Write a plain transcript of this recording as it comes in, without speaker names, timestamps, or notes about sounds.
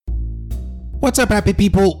What's up, happy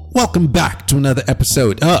people? Welcome back to another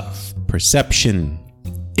episode of Perception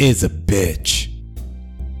is a Bitch.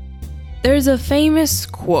 There's a famous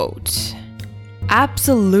quote: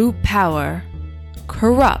 absolute power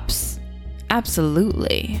corrupts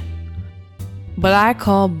absolutely. But I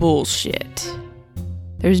call bullshit.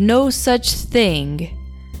 There's no such thing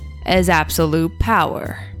as absolute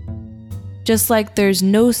power. Just like there's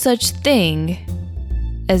no such thing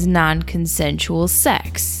as non-consensual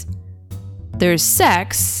sex. There's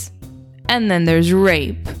sex, and then there's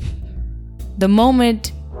rape. The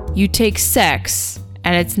moment you take sex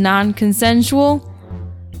and it's non-consensual,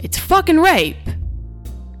 it's fucking rape.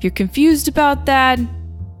 If you're confused about that,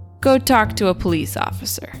 go talk to a police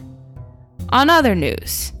officer. On other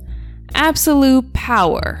news, absolute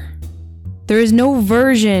power. There is no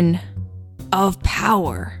version of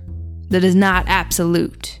power that is not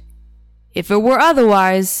absolute. If it were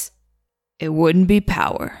otherwise, it wouldn't be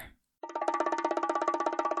power.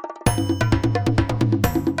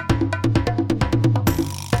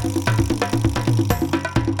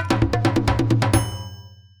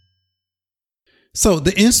 So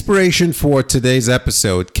the inspiration for today's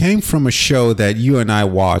episode came from a show that you and I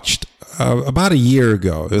watched about a year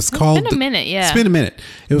ago. It's been a minute, yeah. It's been a minute.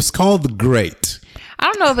 It was called The Great. I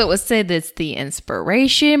don't know if it would say that's the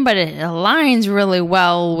inspiration, but it aligns really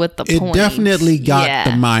well with the point. It definitely got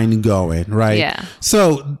the mind going, right? Yeah.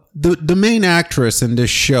 So the main actress in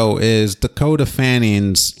this show is Dakota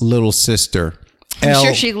Fanning's little sister. I'm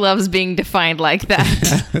sure she loves being defined like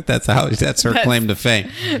that. That's her claim to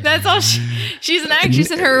fame. That's all. She's an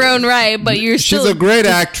actress in her own right, but she's a great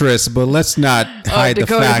actress. But let's not hide the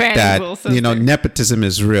fact that nepotism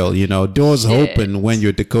is real. Doors open when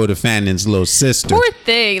you're Dakota Fanning's little sister. Poor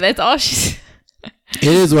thing. That's all she's. It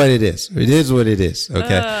is what it is. It is what it is.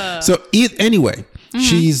 Okay. So anyway. Mm-hmm.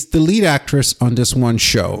 She's the lead actress on this one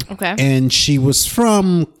show. Okay. And she was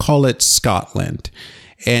from, call it, Scotland.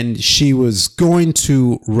 And she was going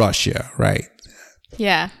to Russia, right?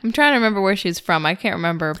 Yeah. I'm trying to remember where she's from. I can't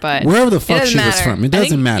remember, but... Wherever the fuck she was from. It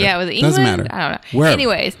doesn't matter. Yeah, it was England? Doesn't matter. I don't know. Wherever.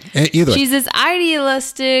 Anyways. Either way. She's this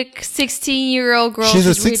idealistic 16-year-old girl. She's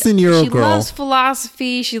a 16-year-old girl. She loves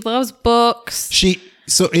philosophy. She loves books.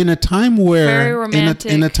 So in a time where... Very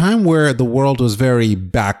romantic. In a time where the world was very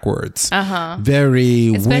backwards.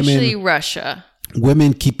 Very Especially Russia.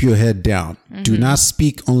 Women, keep your head down. Mm-hmm. Do not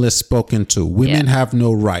speak unless spoken to. Women have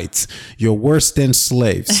no rights. You're worse than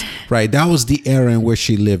slaves, right? That was the era in which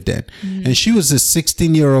she lived in. Mm-hmm. And she was a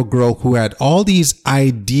 16-year-old girl who had all these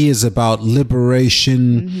ideas about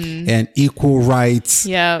liberation and equal rights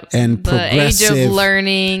and progressive. The age of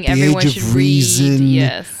learning. Everyone should read.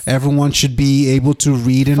 Yes. Everyone should be able to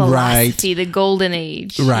read and write. Philosophy, the golden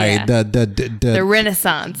age. Right. Yeah. The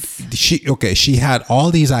Renaissance. She had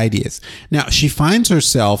all these ideas. Now, she finds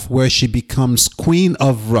herself where she becomes Queen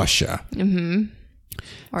of Russia. Mm-hmm.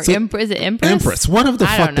 Or Empress? Is it Empress? Empress. Whatever the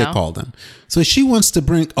fuck they call them. So she wants to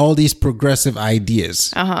bring all these progressive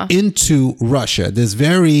ideas into Russia. This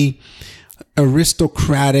very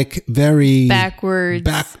aristocratic, very... backwards,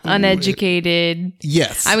 uneducated.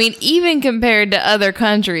 Yes. I mean, even compared to other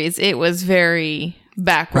countries, it was very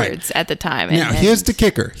backwards at the time. Now, here's the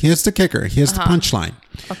kicker. Here's the punchline.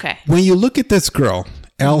 Okay. When you look at this girl...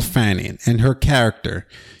 Elle Fanning and her character,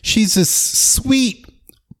 she's a sweet,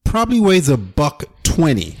 probably weighs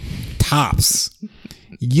 $120 tops,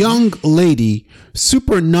 young lady,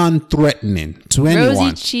 super non-threatening to anyone.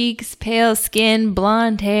 Rosy cheeks, pale skin,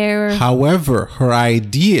 blonde hair. However, her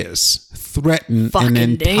ideas threaten an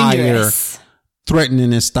entire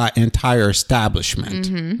establishment.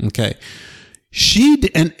 Mm-hmm. Okay.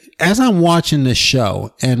 And as I'm watching the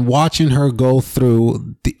show and watching her go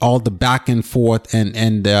through all the back and forth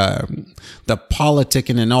and the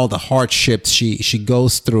politicking and all the hardships she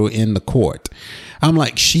goes through in the court, I'm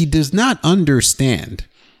like, she does not understand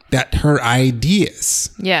that her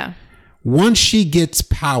ideas, once she gets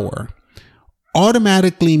power,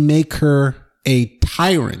 automatically make her a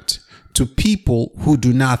tyrant to people who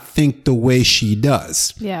do not think the way she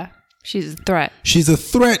does. Yeah, she's a threat. She's a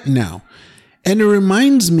threat now. And it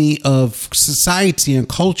reminds me of society and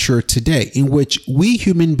culture today in which we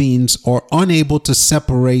human beings are unable to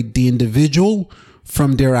separate the individual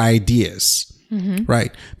from their ideas,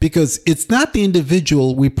 right? Because it's not the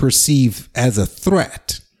individual we perceive as a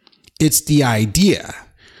threat. It's the idea.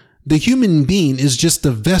 The human being is just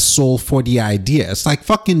a vessel for the idea. It's like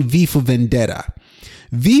fucking V for Vendetta.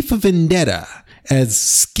 V for Vendetta, as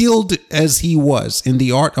skilled as he was in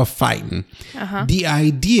the art of fighting, the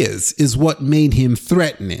ideas is what made him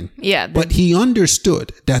threatening. Yeah. But he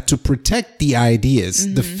understood that to protect the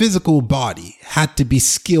ideas, the physical body had to be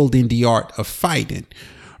skilled in the art of fighting.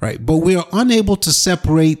 right? But we are unable to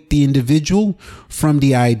separate the individual from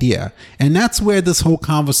the idea. And that's where this whole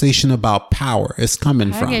conversation about power is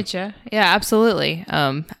coming from. I get you. Yeah, absolutely.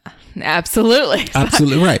 Absolutely.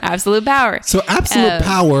 Absolutely right. Absolute power. So absolute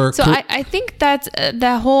power. So I think that's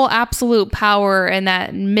that whole absolute power and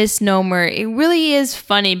that misnomer, it really is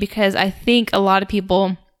funny because I think a lot of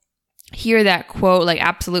people hear that quote, like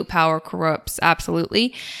absolute power corrupts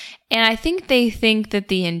absolutely. And I think they think that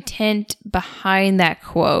the intent behind that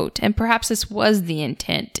quote, and perhaps this was the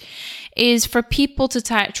intent, is for people to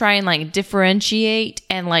try and like differentiate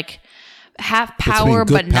and like have power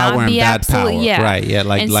but not be absolute. Yeah. Right. Yeah.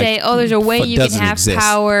 Like, and say, oh, there's a way you can have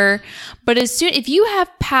power. But if you have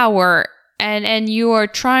power and you are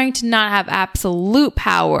trying to not have absolute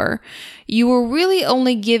power, you are really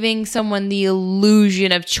only giving someone the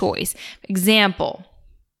illusion of choice. Example.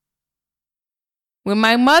 When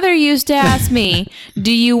my mother used to ask me,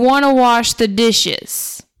 do you want to wash the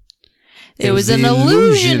dishes? There was an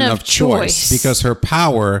illusion of choice. Because her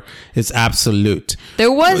power is absolute.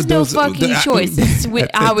 There was no fucking choice.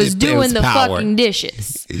 I was doing the power. fucking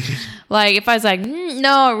dishes. Like, if I was like,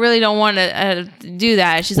 no, I really don't want to do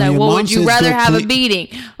that. She's like, well, would you rather have a beating?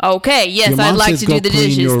 Okay, yes, I'd like to do the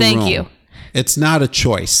dishes. Thank you. It's not a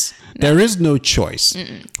choice. There is no choice,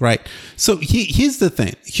 right? So here's the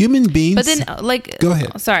thing: human beings. But then, like, go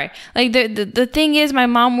ahead. Sorry, like the thing is, my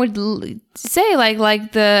mom would say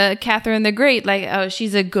like the Catherine the Great, like, oh,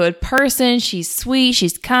 she's a good person, she's sweet,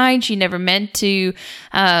 she's kind, she never meant to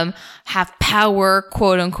have power,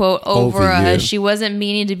 quote unquote, over us. She wasn't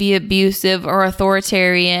meaning to be abusive or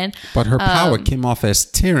authoritarian. But her power came off as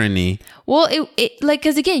tyranny. Well, it like,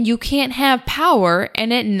 because again, you can't have power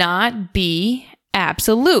and it not be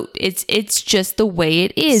absolute. It's just the way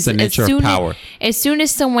it is. It's the nature of power. As soon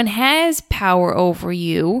as someone has power over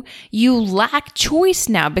you, you lack choice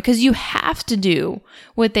now because you have to do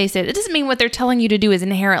what they said. It doesn't mean what they're telling you to do is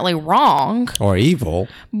inherently wrong or evil,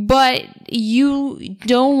 but you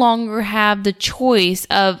no longer have the choice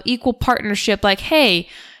of equal partnership. Like, hey,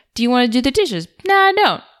 do you want to do the dishes? No, I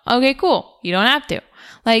don't. Okay, cool. You don't have to.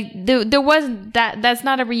 Like, there wasn't that. That's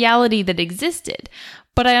not a reality that existed.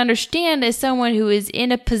 But I understand as someone who is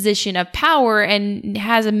in a position of power and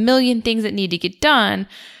has a million things that need to get done,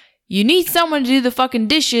 you need someone to do the fucking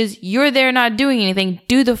dishes. You're there not doing anything.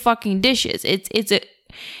 Do the fucking dishes.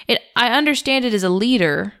 I understand it as a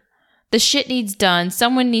leader. The shit needs done.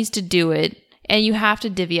 Someone needs to do it. And you have to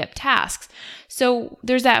divvy up tasks. So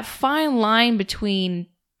there's that fine line between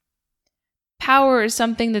power is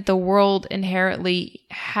something that the world inherently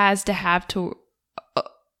has to have to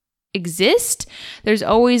exist. There's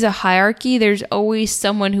always a hierarchy. There's always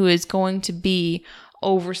someone who is going to be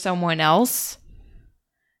over someone else.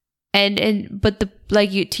 But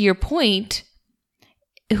to your point,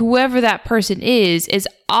 whoever that person is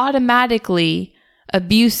automatically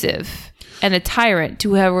abusive and a tyrant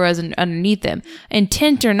to whoever is underneath them,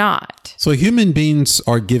 intent or not. So human beings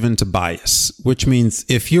are given to bias, which means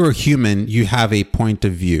if you're a human, you have a point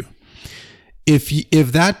of view.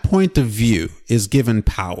 If that point of view is given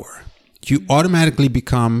power, you automatically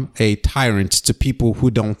become a tyrant to people who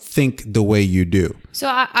don't think the way you do. So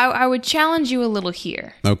I would challenge you a little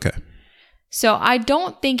here. Okay. So I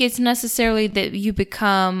don't think it's necessarily that you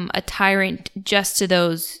become a tyrant just to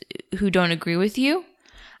those who don't agree with you.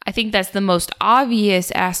 I think that's the most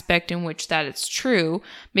obvious aspect in which that is true,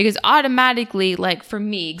 because automatically, like for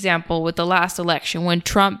me, example, with the last election, when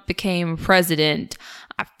Trump became president,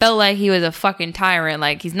 I felt like he was a fucking tyrant.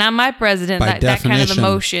 Like, he's not my president. That kind of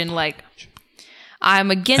emotion. Like,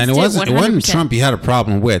 I'm against it. And it wasn't Trump you had a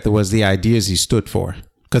problem with. It was the ideas he stood for.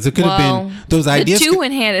 Because it could have been those ideas. The two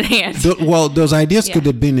went hand in hand. Those ideas could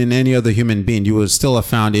have been in any other human being. You would still have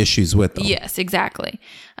found issues with them. Yes, exactly.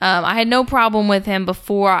 I had no problem with him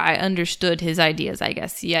before I understood his ideas, I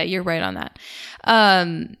guess. Yeah, you're right on that.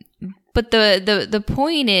 But the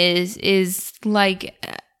point is like,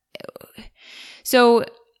 so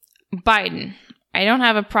Biden, I don't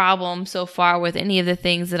have a problem so far with any of the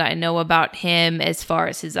things that I know about him as far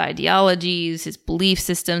as his ideologies, his belief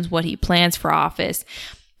systems, what he plans for office.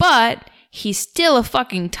 But he's still a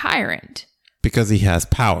fucking tyrant. Because he has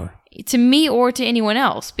power. To me or to anyone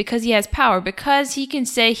else. Because he has power. Because he can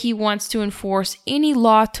say he wants to enforce any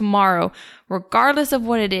law tomorrow, regardless of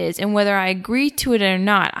what it is. And whether I agree to it or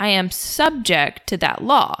not, I am subject to that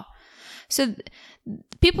law. So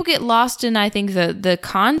people get lost in, I think, the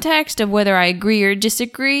context of whether I agree or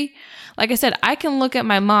disagree. Like I said, I can look at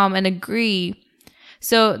my mom and agree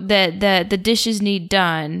so that the dishes need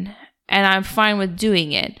done, and I'm fine with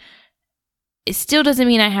doing it. It still doesn't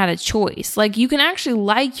mean I had a choice. Like, you can actually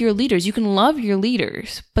like your leaders. You can love your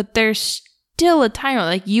leaders, but there's still a tyrant.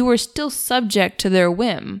 Like, you are still subject to their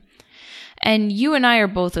whim. And you and I are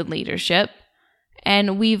both in leadership.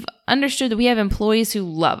 And we've understood that we have employees who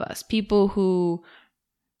love us. People who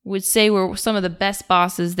would say we're some of the best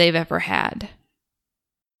bosses they've ever had.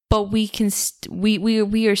 But we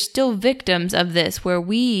are still victims of this, where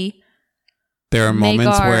there are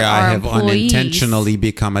moments where I have unintentionally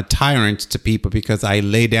become a tyrant to people because I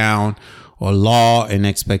lay down a law and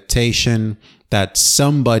expectation that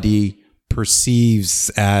somebody perceives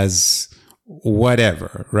as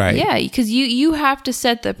whatever, right? Yeah, because you have to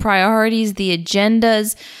set the priorities, the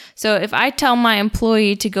agendas. So if I tell my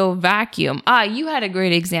employee to go vacuum, you had a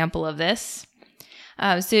great example of this.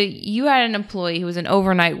 So you had an employee who was an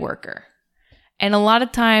overnight worker. And a lot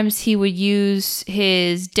of times he would use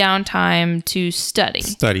his downtime to study.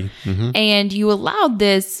 Mm-hmm. And you allowed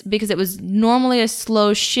this because it was normally a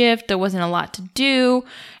slow shift. There wasn't a lot to do.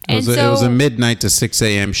 It was a midnight to 6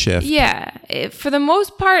 a.m. shift. Yeah. For the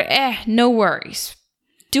most part, no worries.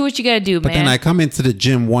 Do what you got to do, man. But then I come into the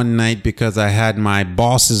gym one night because I had my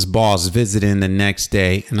boss's boss visiting the next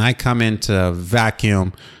day. And I come in to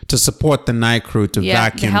vacuum, to support the night crew, to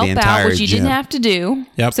vacuum the entire help out, which you gym. didn't have to do.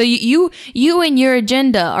 Yep. So you and your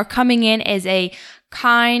agenda are coming in as a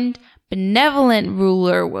kind, benevolent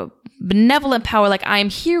ruler with benevolent power. Like, I'm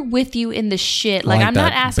here with you in the shit. Like I'm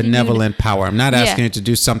not asking benevolent power. I'm not asking you to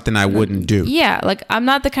do something I wouldn't do. Yeah, like I'm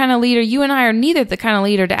not the kind of leader. You and I are neither the kind of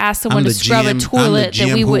leader to ask someone to scrub a toilet that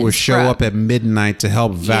we wouldn't who will show up at midnight to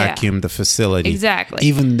help vacuum the facility. Exactly.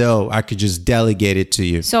 Even though I could just delegate it to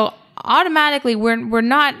you. So automatically, we're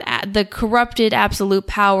not at the corrupted absolute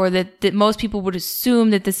power that most people would assume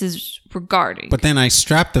that this is regarding. But then I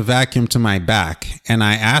strapped the vacuum to my back and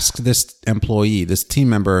I asked this employee, this team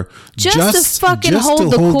member, just to fucking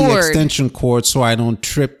hold the extension cord so I don't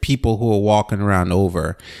trip people who are walking around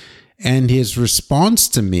over. And his response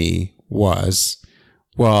to me was,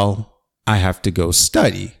 well, I have to go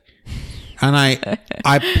study. And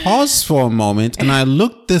I paused for a moment and I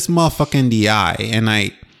looked this motherfucker in the eye and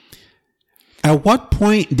at what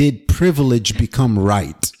point did privilege become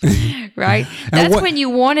right? Right? That's when you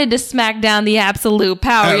wanted to smack down the absolute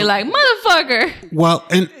power. You're like, motherfucker. Well,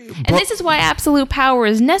 and this is why absolute power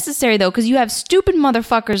is necessary, though, because you have stupid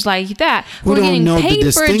motherfuckers like that who are getting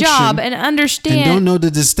paid for a job and understand. And don't know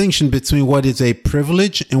the distinction between what is a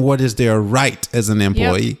privilege and what is their right as an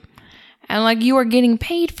employee. Yep. And like, you are getting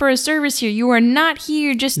paid for a service here. You are not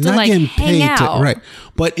here just to hang out. Right.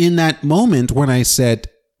 But in that moment when I said,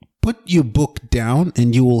 put your book down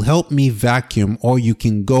and you will help me vacuum, or you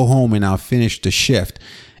can go home and I'll finish the shift.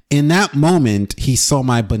 In that moment, he saw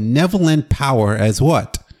my benevolent power as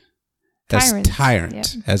what? As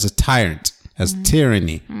tyrant. Yep. As a tyrant. As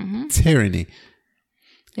tyranny. Mm-hmm. Tyranny.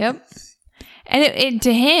 Yep. And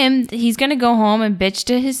to him, he's going to go home and bitch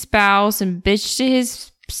to his spouse and bitch to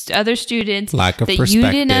his other students that you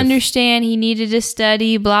didn't understand. He needed to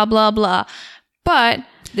study, blah, blah, blah. But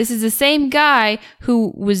this is the same guy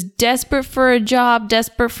who was desperate for a job,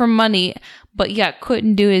 desperate for money, but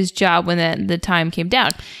couldn't do his job when the time came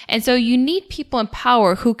down. And so you need people in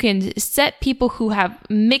power who can set people who have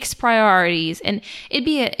mixed priorities. And it'd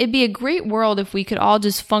be a great world if we could all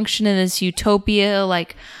just function in this utopia,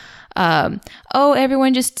 like,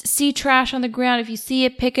 everyone just see trash on the ground. If you see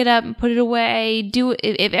it, pick it up and put it away.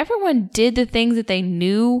 If everyone did the things that they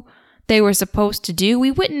knew they were supposed to do,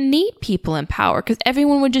 we wouldn't need people in power because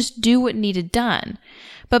everyone would just do what needed done.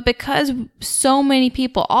 But because so many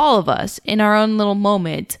people, all of us in our own little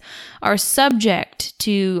moment, are subject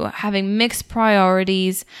to having mixed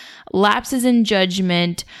priorities, lapses in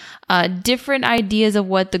judgment, different ideas of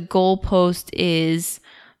what the goalpost is,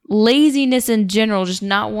 laziness in general, just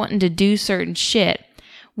not wanting to do certain shit,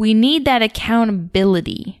 we need that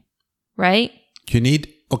accountability, right?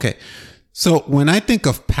 Okay. So when I think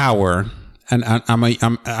of power, and I'm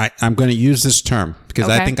going to use this term because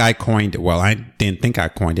I think I coined it. Well, I didn't think I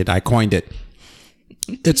coined it. I coined it.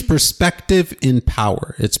 It's perspective in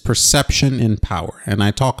power. It's perception in power. And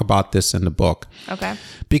I talk about this in the book. Okay.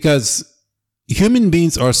 Because human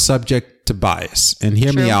beings are subject to bias. And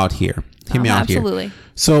hear me out here. Hear me out absolutely. Here.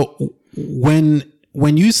 So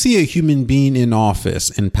when you see a human being in office,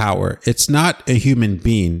 in power, it's not a human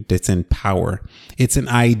being that's in power. It's an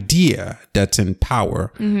idea that's in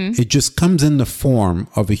power. Mm-hmm. It just comes in the form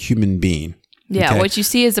of a human being. Yeah, okay? What you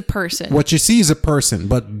see is a person. What you see is a person,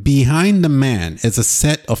 but behind the man is a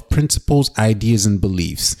set of principles, ideas, and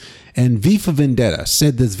beliefs. And V for Vendetta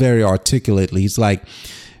said this very articulately. He's like,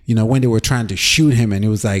 when they were trying to shoot him, and it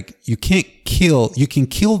was like, you can kill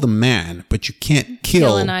the man, but you can't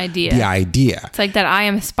kill an idea. the idea. It's like that I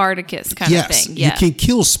am Spartacus kind of thing. Yeah. You can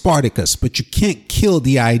kill Spartacus, but you can't kill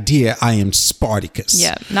the idea I am Spartacus.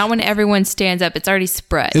 Yeah. Not when everyone stands up. It's already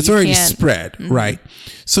spread. It's already spread, right?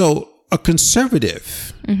 So a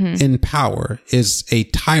conservative in power is a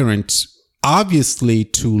tyrant, obviously,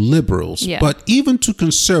 to liberals, but even to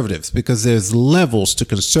conservatives, because there's levels to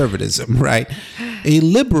conservatism, right? A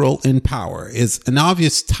liberal in power is an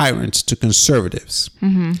obvious tyrant to conservatives,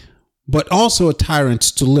 but also a tyrant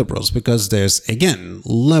to liberals, because there's, again,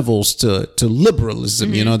 levels to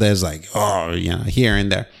liberalism. There's like, here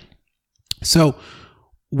and there. So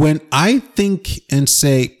when I think and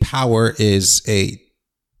say power is a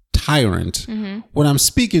tyrant, what I'm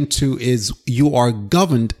speaking to is you are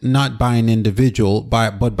governed not by an individual,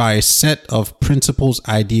 but by a set of principles,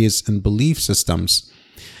 ideas, and belief systems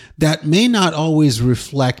that may not always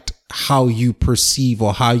reflect how you perceive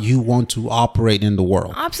or how you want to operate in the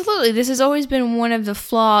world. Absolutely. This has always been one of the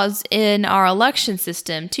flaws in our election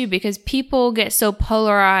system, too, because people get so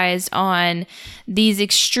polarized on these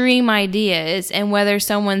extreme ideas and whether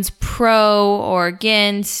someone's pro or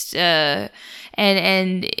against, and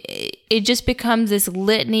it just becomes this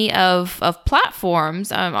litany of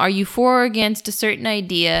platforms. Are you for or against a certain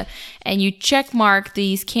idea? And you check mark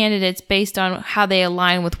these candidates based on how they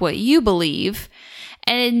align with what you believe.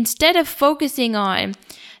 And instead of focusing on,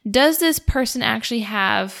 does this person actually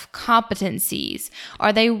have competencies?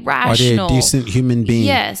 Are they rational? Are they a decent human being?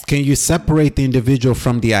 Yes. Can you separate the individual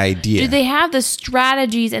from the idea? Do they have the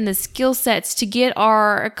strategies and the skill sets to get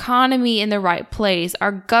our economy in the right place,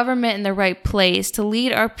 our government in the right place, to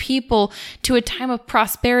lead our people to a time of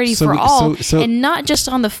prosperity for all, and not just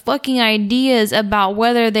on the fucking ideas about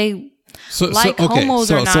whether they homos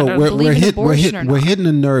or not, or believe in abortion or not. We're hitting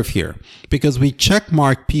a nerve here, because we check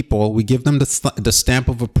mark people, we give them the stamp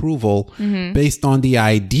of approval based on the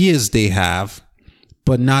ideas they have,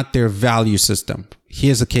 but not their value system.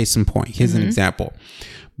 Here's a case in point. Here's an example.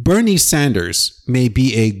 Bernie Sanders may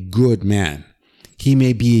be a good man. He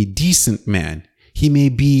may be a decent man. He may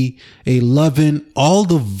be a loving, all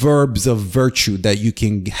the verbs of virtue that you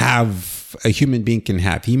can have, a human being can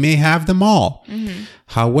have. He may have them all.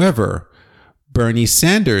 However, Bernie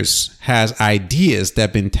Sanders has ideas that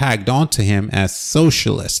have been tagged onto him as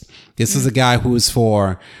socialist. This is a guy who is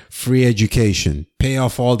for free education, pay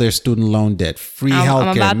off all their student loan debt, free healthcare.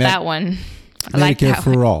 I'm about that one. I like Medicare that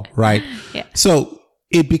for one. all, right? Yeah. So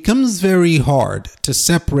it becomes very hard to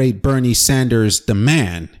separate Bernie Sanders, the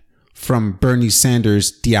man, from Bernie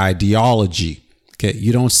Sanders, the ideology. Okay,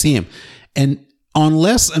 you don't see him. And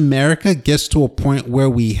unless America gets to a point where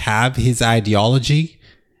we have his ideology,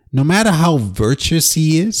 no matter how virtuous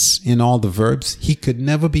he is in all the verbs, he could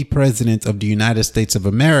never be president of the United States of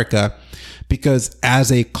America, because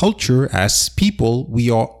as a culture, as people,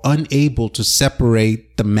 we are unable to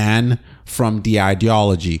separate the man from the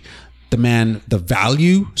ideology. The man, the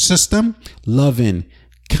value system, loving,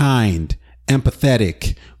 kind,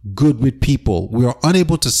 empathetic, good with people. We are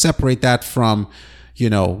unable to separate that from,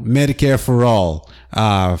 Medicare for all,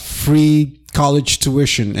 free college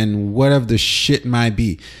tuition, and whatever the shit might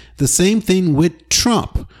be. The same thing with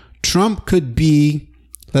Trump. Trump could be,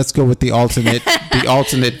 let's go with the alternate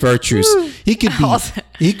virtues. He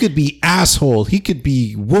could be asshole. He could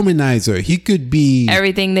be womanizer. He could be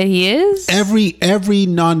everything that he is. Every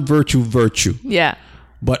virtue. Yeah.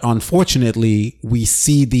 But unfortunately, we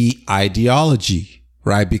see the ideology,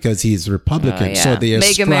 right? Because he's Republican. So they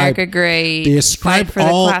make America great. They ascribe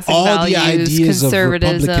all the ideas of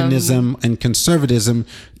republicanism and conservatism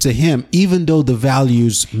to him, even though the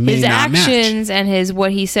values may not match. His actions and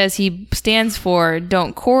what he says he stands for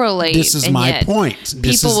don't correlate. This is my point.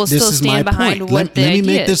 People will still stand behind what the Let me idea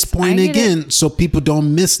make this point again so people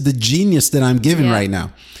don't miss the genius that I'm giving right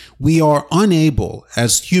now. We are unable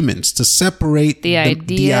as humans to separate the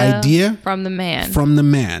idea from the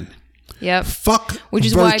man. Yep. Which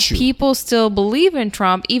is why people still believe in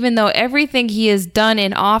Trump, even though everything he has done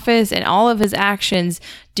in office and all of his actions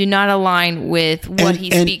do not align with what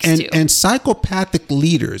he speaks to. And psychopathic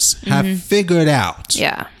leaders have figured out.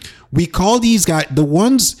 Yeah. We call these guys the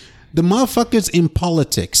motherfuckers in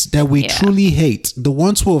politics that we truly hate, the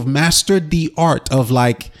ones who have mastered the art of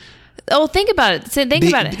think about it. Think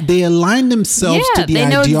about it. They align themselves to the they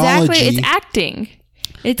know ideology. exactly. It's acting.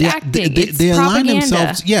 It's acting. It's they align propaganda.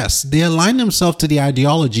 themselves. Yes, they align themselves to the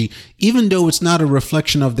ideology, even though it's not a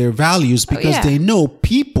reflection of their values, because they know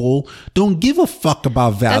people don't give a fuck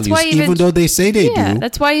about values, even though they say they do.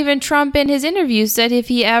 That's why even Trump in his interview said if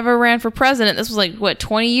he ever ran for president, this was like,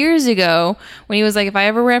 20 years ago, when he was like, if I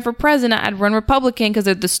ever ran for president, I'd run Republican because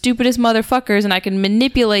they're the stupidest motherfuckers and I can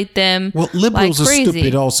manipulate them. Well, liberals like crazy. are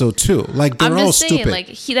stupid also too. Like they're all stupid.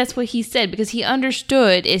 Like that's what he said, because he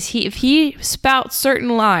understood if he spouts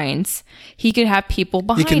certain lines, he could have people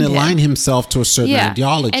behind him. He can align himself to a certain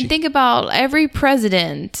ideology. And think about every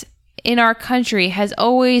president in our country has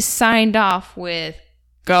always signed off with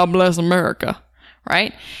 "God bless America,"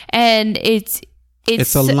 right? And it's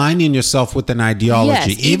aligning yourself with an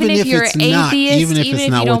ideology, yes, even if you're it's atheist, not, even if it's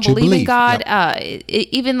not what you believe in God,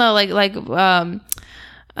 even though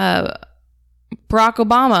Barack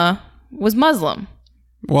Obama was Muslim.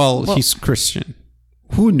 Well, he's Christian.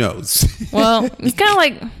 Who knows? Well, it's kind of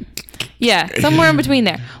like, somewhere in between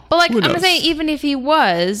there. But like I'm saying, even if he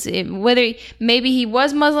was, maybe he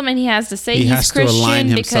was Muslim and he has to say he's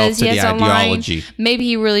Christian because he has to align. Maybe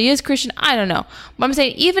he really is Christian. I don't know. But I'm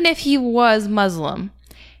saying, even if he was Muslim,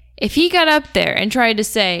 if he got up there and tried to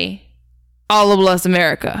say, "Allah bless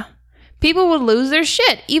America," people would lose their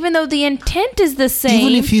shit, even though the intent is the same.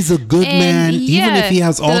 Even if he's a good man, even if he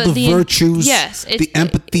has all the virtues, the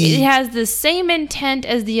empathy. It has the same intent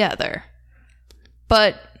as the other.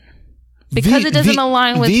 But because it doesn't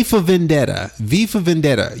align with... V for Vendetta.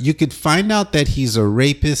 You could find out that he's a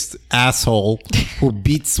rapist asshole who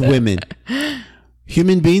beats women.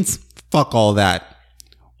 Human beings, fuck all that.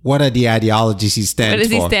 What are the ideologies he stands for? What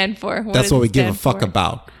does he stand for? That's what we give a fuck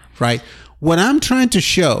about, right? What I'm trying to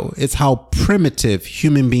show is how primitive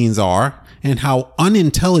human beings are and how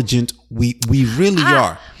unintelligent we really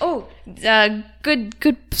are. Oh,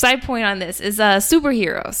 good side point on this is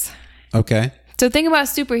superheroes. Okay. So think about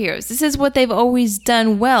superheroes. This is what they've always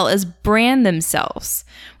done well, is brand themselves.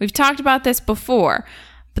 We've talked about this before.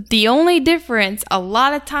 But the only difference, a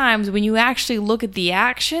lot of times when you actually look at the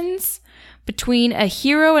actions between a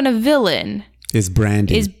hero and a villain, is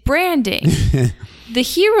branding. The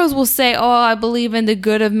heroes will say, "Oh, I believe in the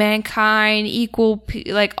good of mankind, equal,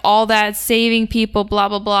 like all that, saving people, blah,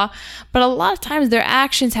 blah, blah." But a lot of times their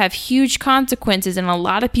actions have huge consequences and a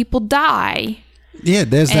lot of people die. Yeah,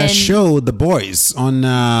 there's that show, The Boys, on,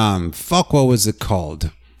 what was it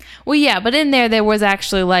called? Well, yeah, but in there was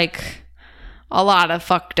actually like a lot of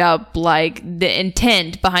fucked up, like the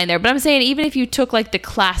intent behind there. But I'm saying, even if you took like the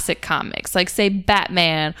classic comics, like say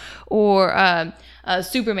Batman or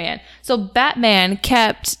Superman. So Batman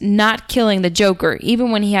kept not killing the Joker,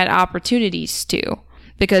 even when he had opportunities to,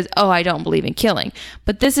 because, I don't believe in killing.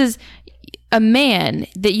 But this is a man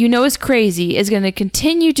that you know is crazy, is going to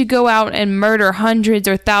continue to go out and murder hundreds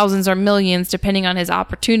or thousands or millions, depending on his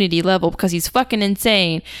opportunity level, because he's fucking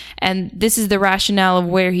insane. And this is the rationale of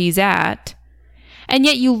where he's at. And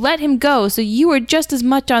yet you let him go, so you are just as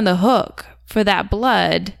much on the hook for that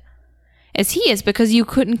blood as he is, because you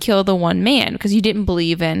couldn't kill the one man, because you didn't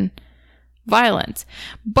believe in violence.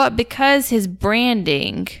 But because his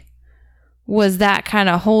branding was that kind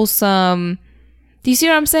of wholesome... Do you see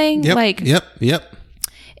what I'm saying? Yep.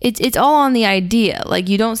 It's all on the idea. Like,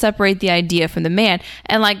 you don't separate the idea from the man.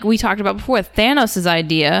 And like we talked about before, Thanos'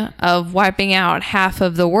 idea of wiping out half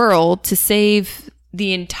of the world to save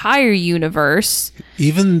the entire universe,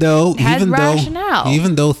 even though Thanos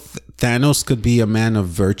could be a man of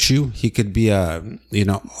virtue, he could be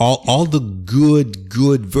all the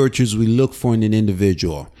good virtues we look for in an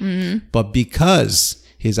individual. Mm-hmm. But because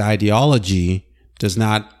his ideology does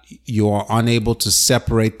not, you are unable to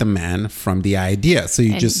separate the man from the idea. So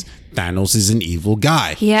Thanos is an evil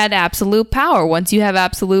guy. He had absolute power. Once you have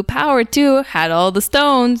absolute power too, had all the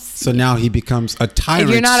stones. So now he becomes a tyrant.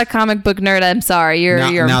 If you're not a comic book nerd, I'm sorry.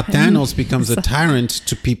 Now Thanos becomes a tyrant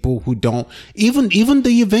to people who don't, even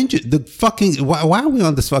the Avengers, why are we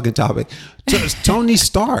on this fucking topic? Tony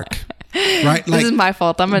Stark. Right? This is my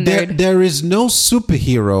fault. I'm a nerd. There is no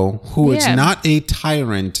superhero who is not a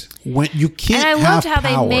tyrant. When you can't have power. And I loved how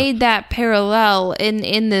they made that parallel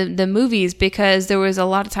in the movies, because there was a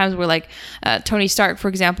lot of times where, like, Tony Stark, for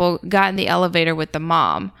example, got in the elevator with the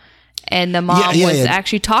mom. And the mom was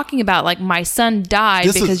actually talking about, like, my son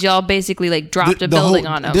died because y'all basically, like, dropped a building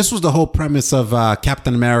on him. This was the whole premise of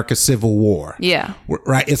Captain America Civil War. Yeah.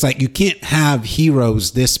 Right? It's like, you can't have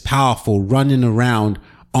heroes this powerful running around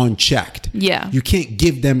unchecked. Yeah. You can't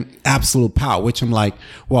give them absolute power, which I'm like,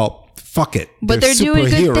 well, fuck it. But they're doing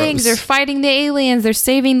good things. They're fighting the aliens. They're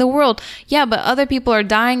saving the world. Yeah, but other people are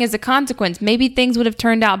dying as a consequence. Maybe things would have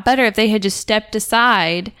turned out better if they had just stepped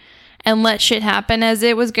aside and let shit happen as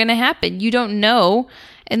it was going to happen. You don't know.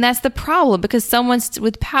 And that's the problem, because someone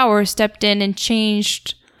with power stepped in and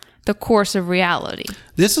changed the course of reality.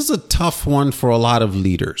 This is a tough one for a lot of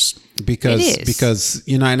leaders because It is.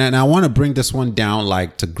 you know, and I want to bring this one down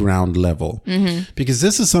like to ground level, because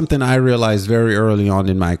this is something I realized very early on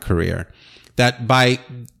in my career, that by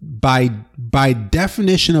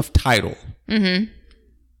definition of title,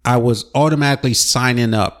 I was automatically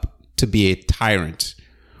signing up to be a tyrant.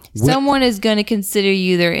 Someone is going to consider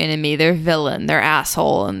you their enemy, their villain, their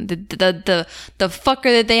asshole, and the fucker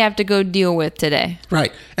that they have to go deal with today.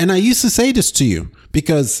 Right. And I used to say this to you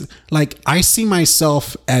because, like, I see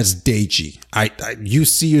myself as Deji. You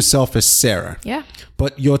see yourself as Sarah. Yeah.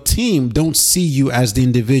 But your team don't see you as the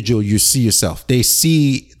individual you see yourself. They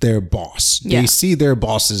see their boss. Yeah. They see their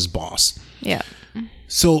boss's boss. Yeah.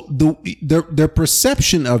 So their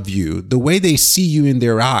perception of you, the way they see you in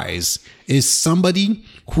their eyes, is somebody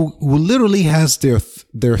who literally has their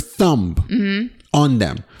thumb on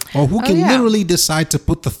them, or who can literally decide to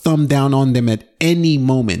put the thumb down on them at any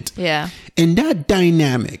moment. Yeah. And that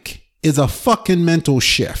dynamic is a fucking mental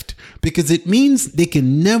shift, because it means they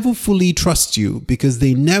can never fully trust you, because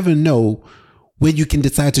they never know when you can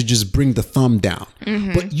decide to just bring the thumb down.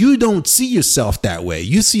 But you don't see yourself that way.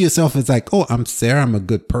 You see yourself as like, oh, I'm Sarah. I'm a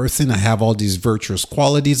good person. I have all these virtuous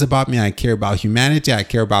qualities about me. I care about humanity. I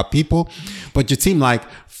care about people. But your team like,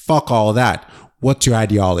 fuck all that. What's your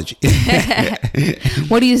ideology?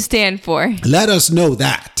 What do you stand for? Let us know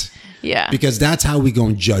that. Yeah. Because that's how we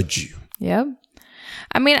gonna judge you. Yep.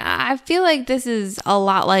 I mean, I feel like this is a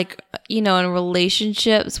lot like, you know, in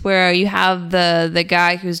relationships where you have the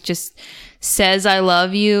guy who's just says I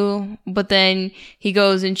love you, but then he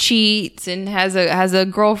goes and cheats and has a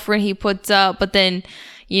girlfriend he puts up, but then,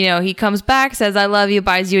 you know, he comes back, says I love you,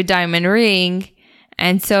 buys you a diamond ring.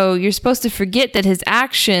 And so you're supposed to forget that his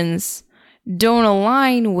actions don't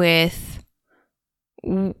align with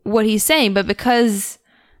what he's saying, but because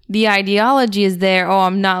the ideology is there, oh,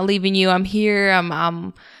 I'm not leaving you, I'm here,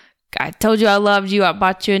 I told you I loved you, I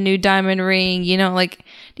bought you a new diamond ring, you know, like,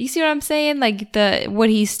 do you see what I'm saying? Like, what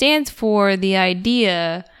he stands for, the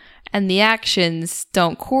idea and the actions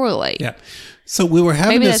don't correlate. Yeah. So we were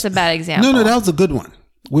having Maybe that's a bad example. No, that was a good one.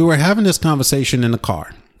 We were having this conversation in the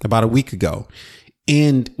car about a week ago,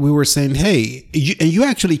 and we were saying, hey, you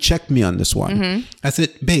actually checked me on this one. I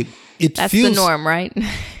said, babe, that's the norm, right?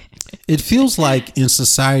 It feels like in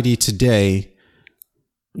society today,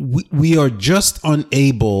 we are just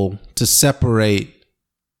unable to separate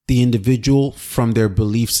the individual from their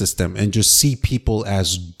belief system and just see people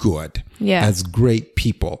as good, as great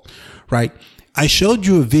people, right? I showed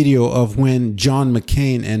you a video of when John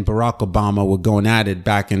McCain and Barack Obama were going at it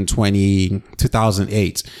back in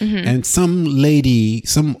 2008. And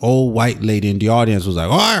some old white lady in the audience was like,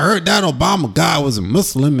 oh, I heard that Obama guy was a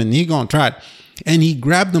Muslim and he gonna try it. And he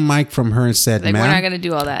grabbed the mic from her and said, like, "Man, we're not going to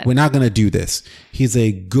do all that. We're not going to do this. He's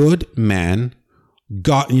a good man,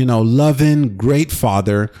 loving, great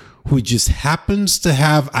father who just happens to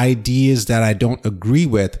have ideas that I don't agree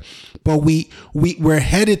with. But we're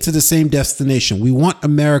headed to the same destination. We want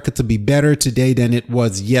America to be better today than it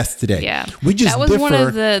was yesterday." Yeah. That was one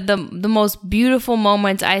of the most beautiful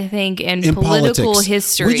moments, I think, in political politics.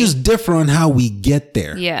 history. We just differ on how we get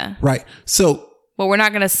there. Yeah. Right. So, but we're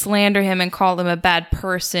not going to slander him and call him a bad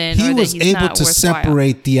person. he or was that he's able not to worthwhile.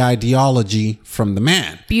 separate the ideology from the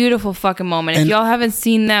man. Beautiful fucking moment. And if y'all haven't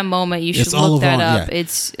seen that moment, you should look that up. Yeah.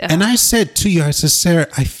 It's and I said to you, I said, Sarah,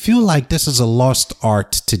 I feel like this is a lost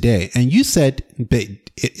art today. And you said,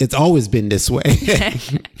 it's always been this way.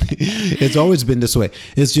 It's always been this way.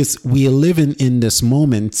 It's just we are living in this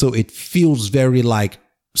moment, so it feels very like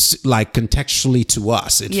contextually to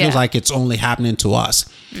us. It feels like it's only happening to us.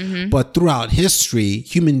 But throughout history,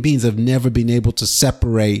 human beings have never been able to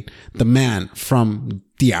separate the man from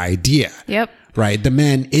the idea. Yep. Right? The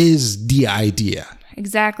man is the idea.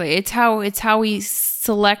 Exactly. It's how we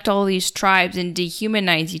select all these tribes and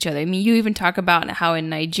dehumanize each other. I mean, you even talk about how in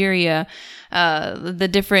Nigeria, the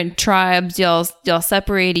different tribes, y'all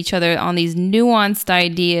separate each other on these nuanced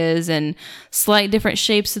ideas and slight different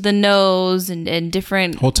shapes of the nose and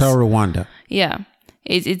different Hotel Rwanda. Yeah.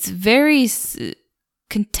 It's very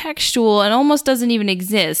contextual and almost doesn't even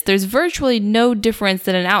exist. There's virtually no difference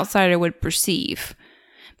that an outsider would perceive.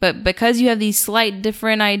 But because you have these slight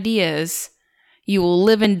different ideas, you will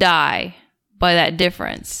live and die by that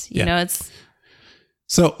difference. You know, it's...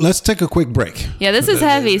 So let's take a quick break. Yeah, this is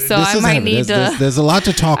heavy, so I might need to. There's a lot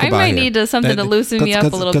to talk about. I might need something to loosen me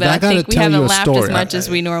up a little bit. I think we haven't laughed as much as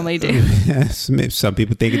we normally do. Some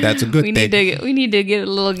people think that's a good thing. We need to get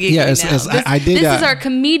a little geeky now. This is our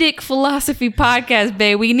comedic philosophy podcast,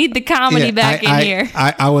 babe. We need the comedy back in here.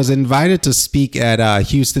 I was invited to speak at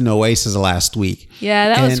Houston Oasis last week. Yeah,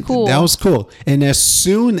 that was cool. That was cool. And as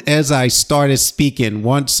soon as I started speaking,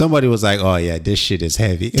 somebody was like, "Oh yeah, this shit is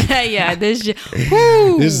heavy." Yeah, this shit.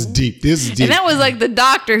 Woo. This is deep. And that was like the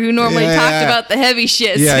doctor who normally talked about the heavy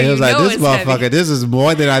shit. Yeah, so he was like, "This motherfucker, heavy. This is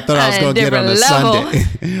more than I thought I was going to get on a Sunday."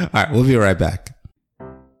 All right, we'll be right back.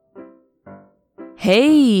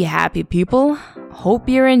 Hey, happy people. Hope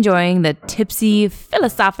you're enjoying the tipsy,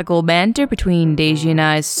 philosophical banter between Deji and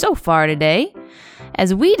I so far today,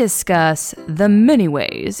 as we discuss the many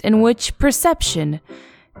ways in which perception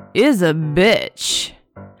is a bitch.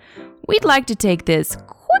 We'd like to take this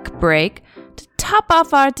quick break to top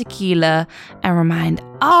off our tequila and remind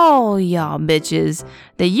all y'all bitches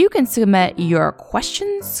that you can submit your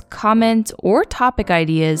questions, comments, or topic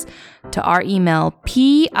ideas to our email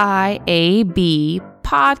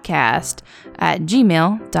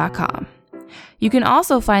piabpodcast@gmail.com. You can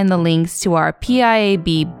also find the links to our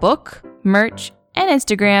PIAB book, merch, and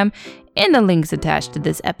Instagram in the links attached to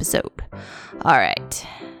this episode. All right,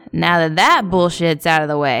 now that bullshit's out of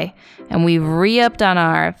the way and we've re-upped on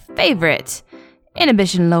our favorite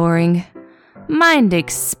inhibition-lowering,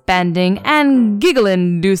 mind-expanding, and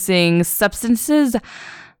giggle-inducing substances,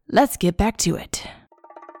 let's get back to it.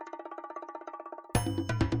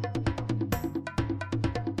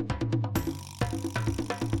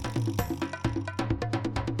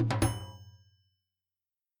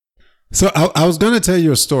 So I was going to tell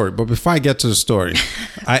you a story, but before I get to the story,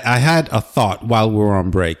 I had a thought while we were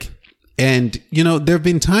on break. And, there have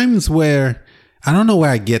been times where, I don't know where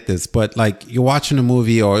I get this, but like you're watching a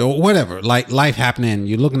movie or whatever, like life happening,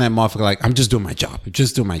 you're looking at motherfucker like, I'm just doing my job.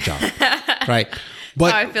 Right?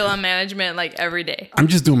 But how I feel on management like every day. I'm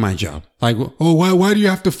just doing my job. Like, oh, why do you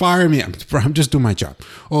have to fire me? I'm just doing my job.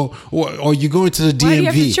 Or you go into the DMV. Why do you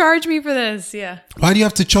have to charge me for this? Yeah. Why do you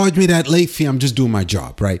have to charge me that late fee? I'm just doing my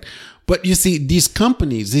job, right? But you see, these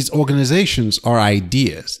companies, these organizations are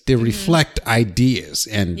ideas. They reflect ideas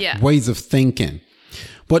and ways of thinking.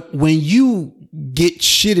 But when you get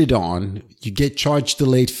shitted on, you get charged the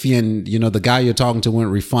late fee and, the guy you're talking to won't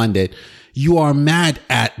refund it. You are mad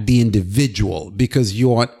at the individual because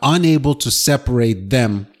you are unable to separate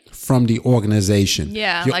them from the organization.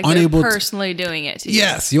 Yeah, you're like unable they're personally doing it to you.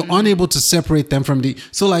 Yes, you're unable to separate them from the.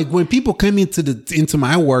 So like when people come into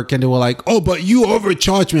my work and they were like, "Oh, but you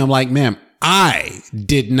overcharged me," I'm like, "Ma'am, I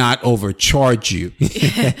did not overcharge you.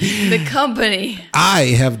 The company.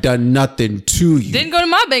 I have done nothing to you. Didn't go to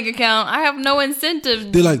my bank account. I have no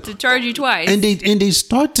incentive to charge you twice." And they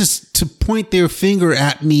start to point their finger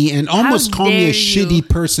at me and almost call me a shitty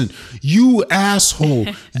person. You asshole.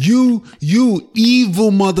 you evil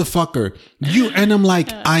motherfucker. And I'm like,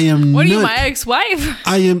 I am what are you, my ex-wife?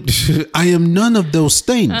 I am none of those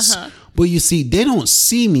things. But you see, they don't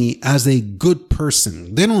see me as a good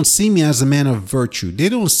person. They don't see me as a man of virtue. They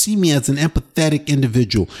don't see me as an empathetic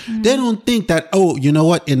individual. They don't think that, oh, you know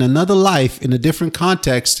what? In another life, in a different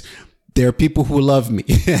context, there are people who love me.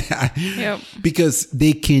 Because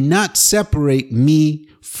they cannot separate me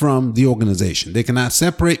from the organization. They cannot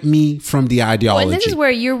separate me from the ideology. Well, and this is where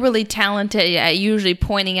you're really talented at usually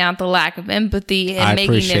pointing out the lack of empathy and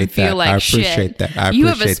making them feel like shit. I appreciate that. You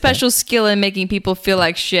have a special skill in making people feel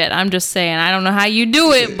like shit. I'm just saying, I don't know how you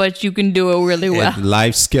do it, but you can do it really well.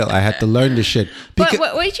 Life skill. I had to learn this shit. But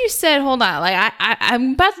what you said, hold on. Like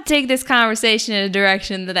I'm about to take this conversation in a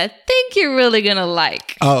direction that I think you're really gonna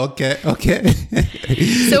like. Oh, okay.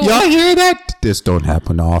 So y'all hear that? This don't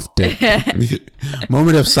happen often.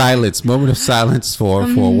 Moment of silence for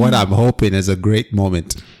what I'm hoping is a great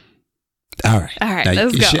moment. All right, now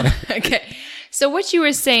let's go. Okay. So what you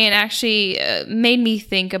were saying actually made me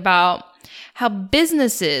think about how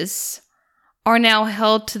businesses are now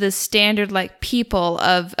held to the standard like people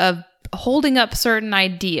of holding up certain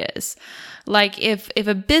ideas. Like if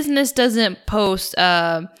a business doesn't post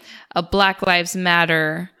a Black Lives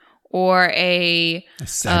Matter or a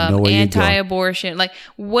anti-abortion, like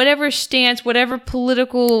whatever stance, whatever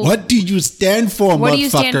political. What do you stand for, What do you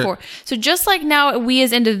stand for? So just like now we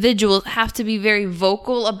as individuals have to be very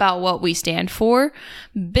vocal about what we stand for,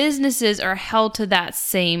 businesses are held to that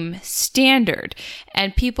same standard,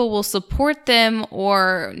 and people will support them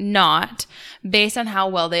or not based on how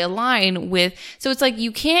well they align with. So it's like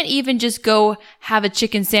you can't even just go have a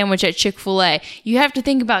chicken sandwich at Chick-fil-A. You have to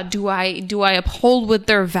think about, do I uphold with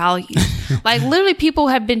their values? values. Like literally people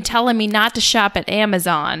have been telling me not to shop at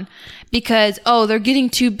Amazon because, they're getting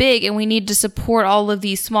too big and we need to support all of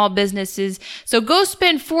these small businesses. So go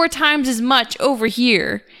spend 4 times as much over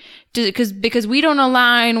here because we don't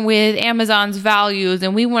align with Amazon's values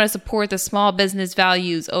and we want to support the small business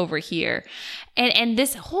values over here. And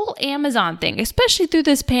this whole Amazon thing, especially through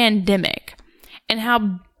this pandemic and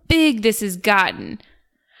how big this has gotten.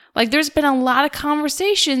 Like there's been a lot of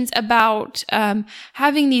conversations about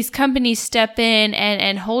having these companies step in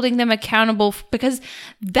and holding them accountable because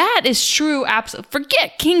that is true.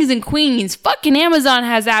 Forget kings and queens. Fucking Amazon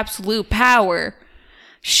has absolute power.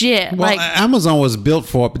 Shit. Well, Amazon was built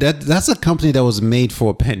for, but that's a company that was made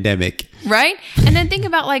for a pandemic. Right? And then think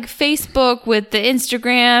about like Facebook with the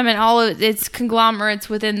Instagram and all of its conglomerates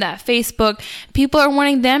within that Facebook. People are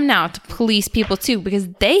wanting them now to police people too because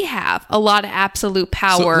they have a lot of absolute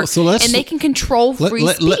power and they can control free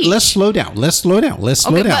speech. Let's slow down. Let's slow down.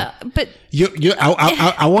 But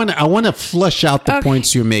I want to flush out the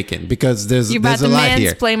points you're making because there's a lot here.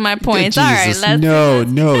 You're about to mansplain my points. Yeah, all right.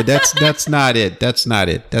 No, that's not it. That's not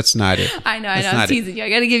it. I know. I'm teasing you. I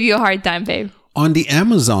got to give you a hard time, babe. On the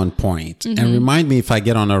Amazon point, and remind me if I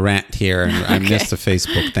get on a rant here and I missed the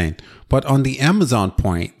Facebook thing, but on the Amazon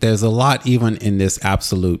point, there's a lot even in this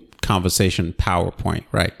absolute conversation PowerPoint,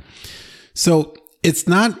 right? So it's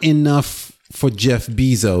not enough for Jeff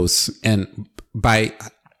Bezos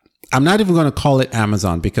I'm not even going to call it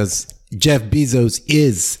Amazon because Jeff Bezos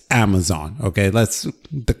is Amazon. Okay.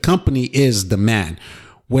 The company is the man.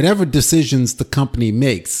 Whatever decisions the company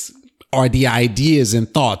makes are the ideas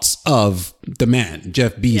and thoughts of the man,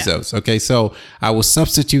 Jeff Bezos. Yeah. Okay. So I will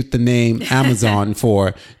substitute the name Amazon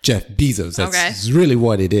for Jeff Bezos. That's really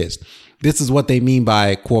what it is. This is what they mean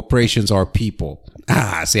by corporations are people.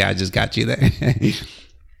 See, I just got you there.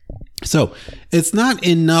 So it's not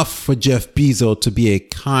enough for Jeff Bezos to be a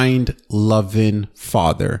kind, loving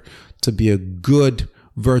father, to be a good,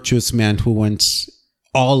 virtuous man who wants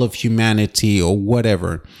all of humanity or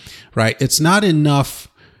whatever, right? It's not enough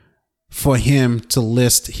for him to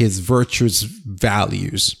list his virtuous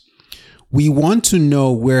values. We want to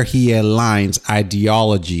know where he aligns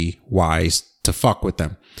ideology-wise to fuck with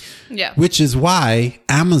them. Yeah. Which is why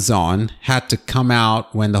Amazon had to come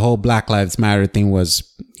out when the whole Black Lives Matter thing was,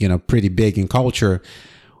 pretty big in culture.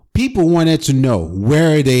 People wanted to know,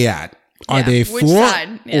 where are they at? Are they for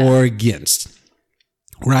or against?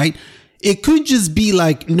 Right? It could just be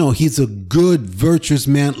like, no, he's a good, virtuous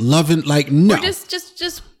man, loving, like, no. Or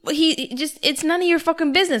it's none of your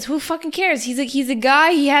fucking business. Who fucking cares? He's a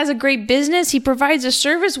guy. He has a great business. He provides a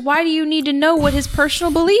service. Why do you need to know what his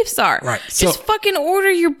personal beliefs are? Right. Just fucking order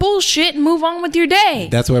your bullshit and move on with your day.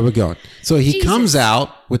 That's where we're going. So he comes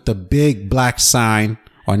out with the big black sign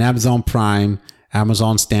on Amazon Prime.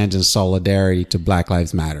 Amazon stands in solidarity to Black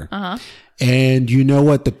Lives Matter. Uh-huh. And you know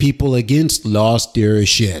what? The people against lost their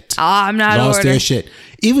shit. I'm not lost their shit.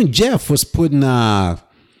 Even Jeff was putting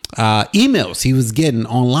emails he was getting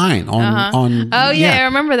online on. Oh yeah, I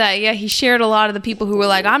remember that. Yeah, he shared a lot of the people who were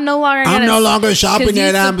like, I'm no longer shopping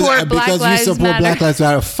at Amazon because you support Black Lives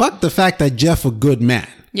Matter. Fuck the fact that Jeff a good man.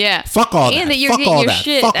 Yeah. Fuck all and that. And that you're getting your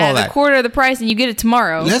shit at a quarter of the price and you get it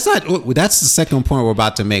tomorrow. That's the second point we're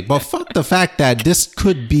about to make. But fuck the fact that this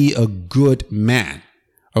could be a good man.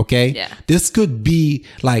 Okay? Yeah. This could be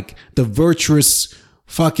like the virtuous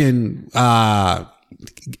fucking the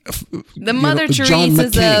Mother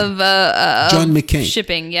Teresa's of John McCain.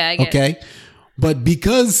 Shipping. Yeah, I get okay? it. But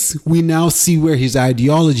because we now see where his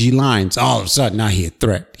ideology lines, all of a sudden now he a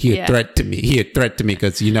threat. He a threat to me. He a threat to me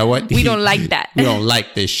because you know what? We don't like that. We don't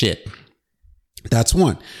like this shit. That's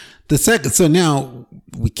one. The second, so now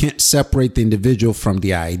we can't separate the individual from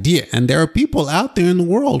the idea. And there are people out there in the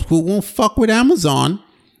world who won't fuck with Amazon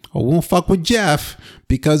or won't fuck with Jeff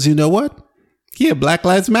because you know what? He a Black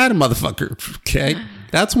Lives Matter motherfucker. Okay?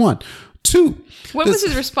 That's one. Two. What was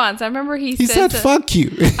his response? I remember he said fuck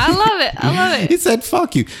you. I love it. He said,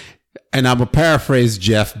 fuck you. And I'm going to paraphrase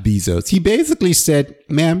Jeff Bezos. He basically said,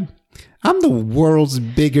 ma'am, I'm the world's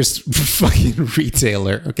biggest fucking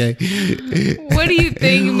retailer. Okay. What do you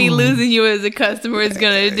think me losing you as a customer is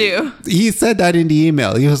going to do? He said that in the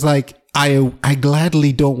email. He was like, I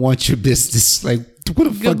gladly don't want your business. Like, what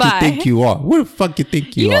the fuck you think you are? What the fuck you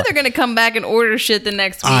think you are? You know they're going to come back and order shit the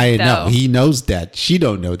next week, I know. He knows that. She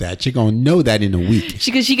don't know that. She going to know that in a week.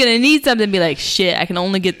 She's going to need something and be like, shit, I can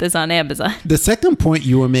only get this on Amazon. The second point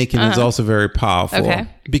you were making is also very powerful. Okay.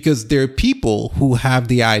 Because there are people who have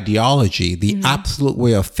the ideology, the absolute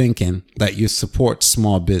way of thinking that you support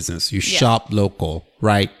small business. You shop local,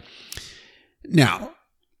 right? Now,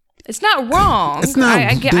 It's not wrong. It's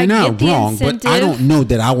not. They're not get wrong, but I don't know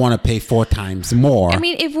that I want to pay 4 times more. I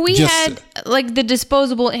mean, if we had like the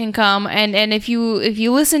disposable income, and if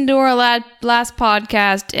you listen to our last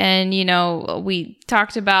podcast, and we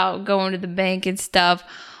talked about going to the bank and stuff,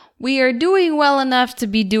 we are doing well enough to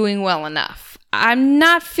be doing well enough. I'm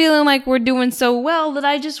not feeling like we're doing so well that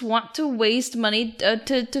I just want to waste money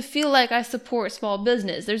to feel like I support small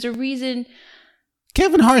business. There's a reason.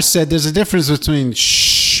 Kevin Hart said there's a difference between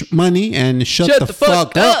money and shut the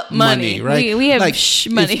fuck up money, right? We have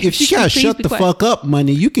money. If you got shut the fuck up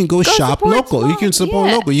money, you can go shop local. You can support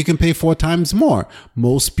local. You can pay 4 times more.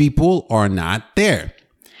 Most people are not there.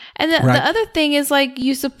 And the other thing is, like,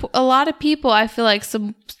 you support a lot of people. I feel like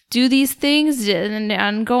do these things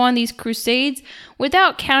and go on these crusades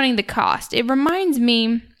without counting the cost. It reminds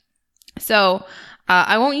me. So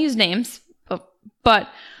I won't use names, but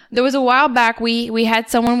there was a while back we had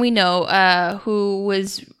someone we know who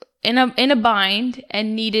was in a bind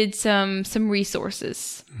and needed some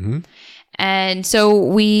resources. Mm-hmm. And so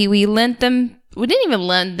we lent them. We didn't even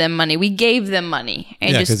lend them money. We gave them money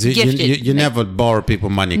and just gifted. You never borrow people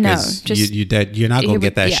money because you're not gonna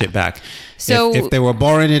get that shit back. So if they were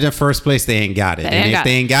borrowing it in the first place, they ain't got it. And if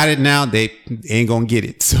they ain't got it now, they ain't gonna get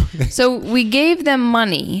it. So we gave them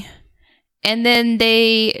money. And then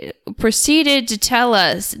they proceeded to tell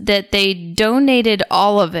us that they donated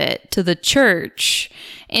all of it to the church.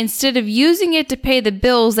 Instead of using it to pay the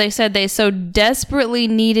bills they said they so desperately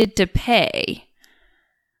needed to pay.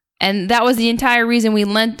 And that was the entire reason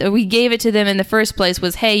we gave it to them in the first place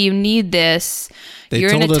was, hey, you need this.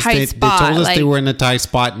 You're in a tight spot. They told us they were in a tight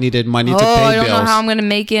spot, needed money to pay bills. I don't know how I'm going to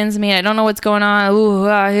make ends meet. I don't know what's going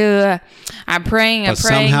on. I'm praying.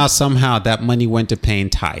 Somehow that money went to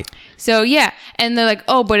paying tithe. So, yeah. And they're like,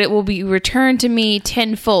 but it will be returned to me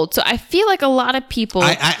tenfold. So I feel like a lot of people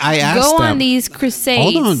go on these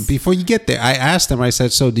crusades. Hold on. Before you get there, I asked them, I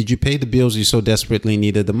said, so did you pay the bills you so desperately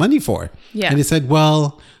needed the money for? Yeah. And they said,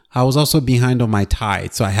 well, I was also behind on my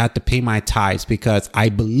tithes. So I had to pay my tithes because I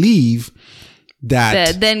believe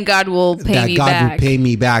that then God will pay me back. God will pay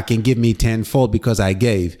me back and give me tenfold because I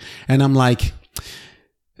gave. And I'm like,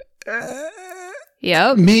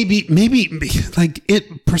 yep. Maybe like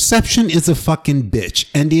perception is a fucking bitch,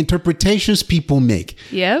 and the interpretations people make.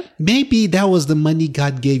 Yep. Maybe that was the money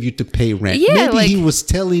God gave you to pay rent. Yeah, maybe he was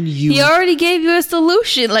telling you. He already gave you a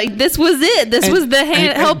solution. Like this was it. This was the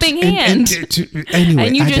helping hand. Anyway,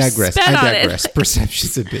 and you I just digress. Spit I digress.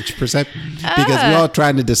 Perception's a bitch. Because we're all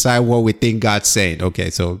trying to decide what we think God's saying.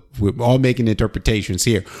 Okay, so we're all making interpretations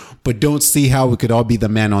here, but don't see how we could all be the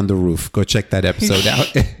man on the roof. Go check that episode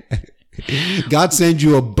out. God sends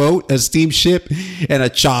you a boat, a steamship, and a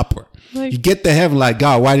chopper. You get to heaven like,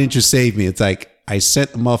 God, why didn't you save me? It's like, I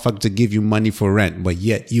sent a motherfucker to give you money for rent, but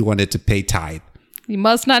yet you wanted to pay tithe. You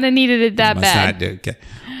must not have needed it that bad. Okay.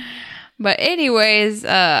 But anyways.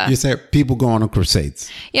 You said people go on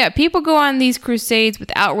crusades. Yeah, people go on these crusades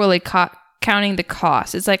without really counting the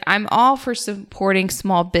cost. It's like, I'm all for supporting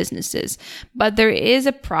small businesses, but there is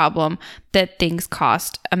a problem that things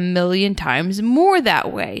cost 1,000,000 times more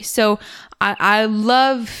that way. So I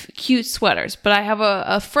love cute sweaters, but I have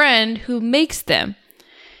a friend who makes them.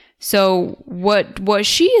 So what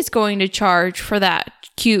she is going to charge for that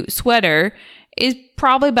cute sweater is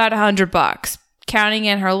probably about $100, counting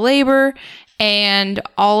in her labor and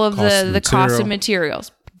all of the cost of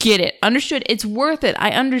materials. Get it. Understood. It's worth it. I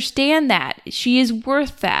understand that. She is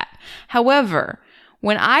worth that. However,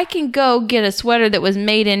 when I can go get a sweater that was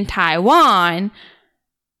made in Taiwan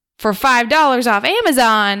for $5 off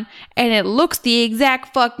Amazon and it looks the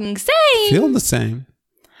exact fucking same. Feel the same.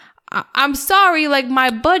 I'm sorry, like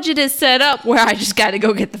my budget is set up where I just got to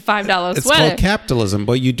go get the $5 sweater. It's called capitalism,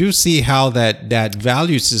 but you do see how that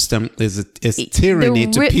value system is tyranny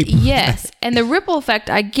to people. Yes, and the ripple effect,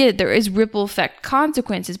 I get it. There is ripple effect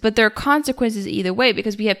consequences, but there are consequences either way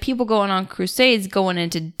because we have people going on crusades, going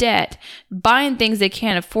into debt, buying things they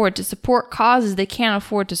can't afford to support causes they can't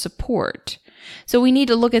afford to support. So we need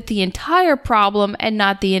to look at the entire problem and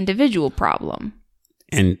not the individual problem.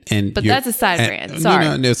 But that's a side rant.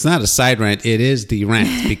 Sorry. No, it's not a side rant. It is the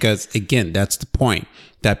rant because, again, that's the point,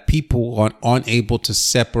 that people are unable to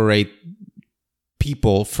separate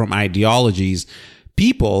people from ideologies.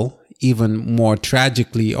 People, even more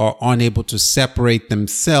tragically, are unable to separate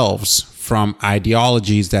themselves from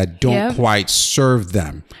ideologies that don't quite serve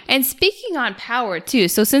them. And speaking on power too,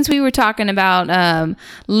 so since we were talking about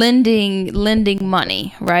lending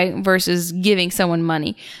money, right, versus giving someone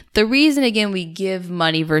money, the reason again we give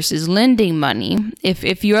money versus lending money,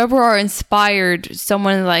 if you ever are inspired,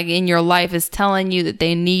 someone like in your life is telling you that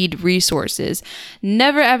they need resources,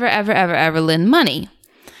 never ever lend money.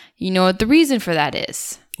 You know what the reason for that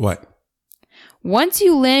is? What? Once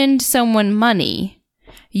you lend someone money,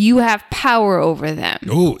 you have power over them.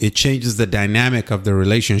 Oh, it changes the dynamic of the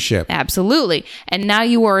relationship. Absolutely. And now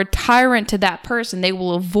you are a tyrant to that person. They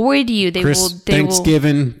will avoid you.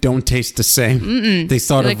 Thanksgiving don't taste the same. They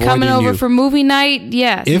start They're avoiding coming over you. for movie night.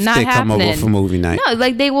 Yeah, If not they happening. come over for movie night. No,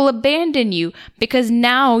 like they will abandon you because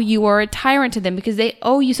now you are a tyrant to them because they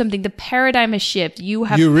owe you something. The paradigm has shifted. You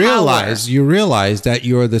have you power. realize that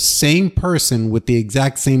you're the same person with the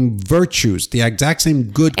exact same virtues, the exact same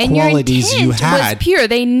good And qualities your you intent was had. pure.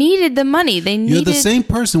 They needed the money. You're the same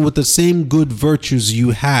person with the same good virtues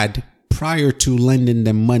you had prior to lending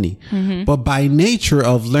them money. Mm-hmm. But by nature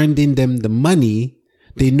of lending them the money,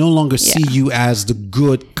 they no longer see you as the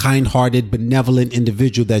good, kind-hearted, benevolent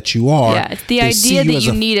individual that you are. Yeah, it's the They see idea that as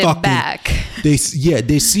you a need it back. They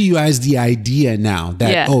see you as the idea now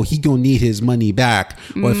that, he gonna need his money back.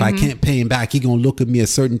 Or if I can't pay him back, he gonna look at me a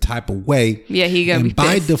certain type of way. Yeah, he gonna be And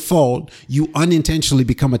by pissed. default, you unintentionally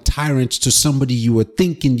become a tyrant to somebody you were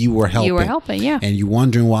thinking you were helping. You were helping, yeah. And you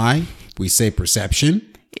wondering why? We say perception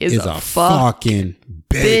is a fucking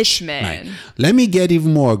bitch, man. Like, let me get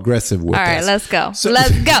even more aggressive with All right, this. let's go. So-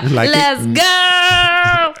 Let's go. Like Let's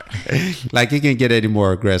go. Like it can get any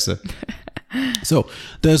more aggressive. So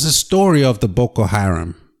there's a story of the Boko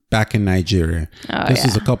Haram back in Nigeria. This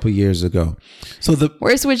is a couple years ago. So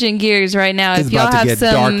We're switching gears right now. It's If y'all about to have get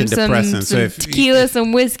dark some and depressing. So if- tequila,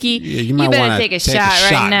 some whiskey, you you might better wanna take a take a shot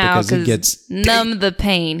shot right now because it because gets numb the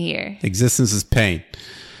pain here. existence is pain.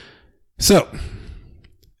 So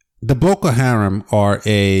the Boko Haram are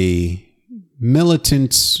a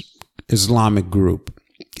militant Islamic group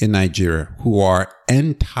in Nigeria who are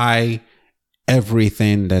anti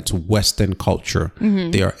everything that's Western culture.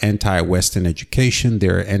 They are anti-Western education.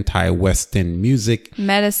 They're anti-Western music,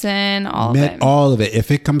 Medicine, all of it. all of it.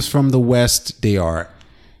 If it comes from the West, they are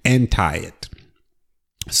anti it.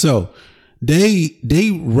 So they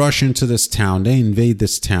rush into this town. They invade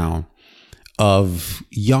this town of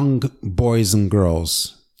young boys and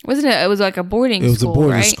girls. Wasn't it? It was like a boarding school. It was a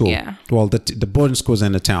boarding right? school. Yeah. Well, the boarding school's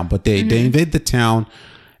in the town, but they invade the town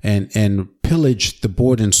and pillage the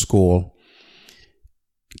boarding school,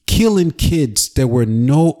 killing kids that were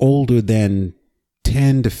no older than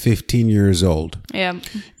 10 to 15 years old. Yeah.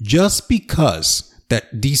 Just because that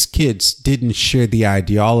these kids didn't share the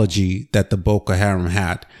ideology that the Boko Haram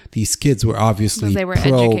had. These kids were obviously They were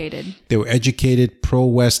educated. They were educated,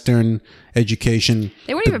 pro-Western education.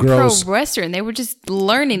 They weren't The even girls- pro-Western. They were just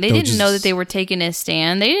learning. They didn't know that they were taking a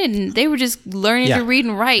stand. They were just learning to read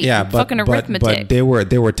and write. Yeah, and but, fucking arithmetic. But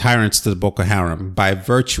they were tyrants to the Boko Haram by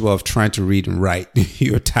virtue of trying to read and write.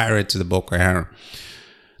 You're a tyrant to the Boko Haram.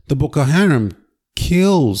 The Boko Haram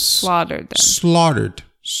kills, Slaughtered them.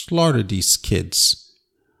 slaughtered these kids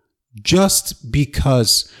just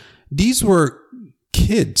because these were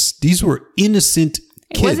kids. These were innocent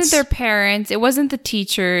kids. It wasn't their parents. It wasn't the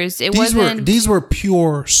teachers. These were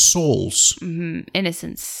pure souls.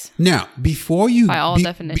 Innocence. Now, before you, By all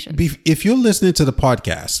definitions. if you're listening to the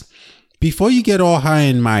podcast, before you get all high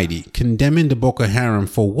and mighty condemning the Boko Haram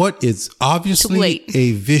for what is obviously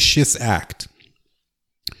a vicious act,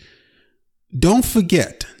 don't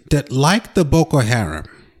forget that, like the Boko Haram,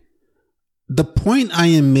 the point I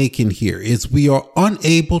am making here is we are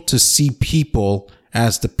unable to see people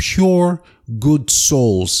as the pure, good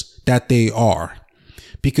souls that they are,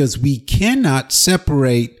 because we cannot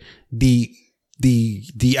separate the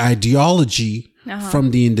ideology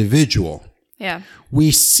from the individual. Yeah.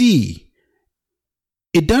 We see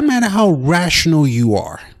it doesn't matter how rational you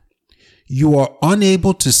are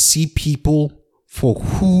unable to see people for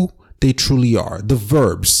who they truly are. The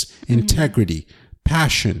verbs, integrity,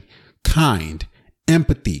 passion, kind,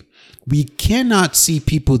 empathy. We cannot see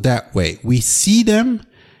people that way. We see them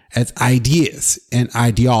as ideas and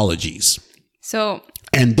ideologies. So,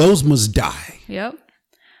 And those must die. yep.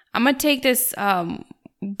 I'm going to take this,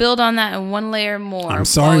 build on that in one layer more. I'm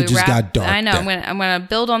sorry, while we it just got dark I know. there. I'm going to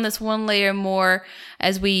build on this one layer more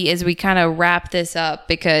as we kind of wrap this up,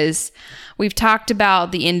 because we've talked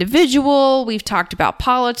about the individual, we've talked about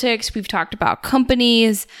politics, we've talked about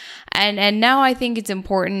companies, and now I think it's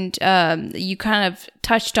important. You kind of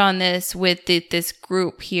touched on this with this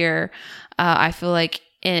group here. I feel like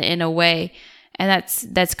in a way, and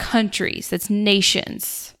that's countries, that's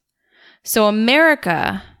nations. So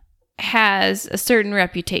America has a certain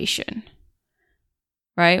reputation,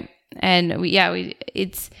 right? And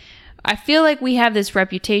I feel like we have this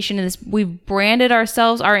reputation, and we've branded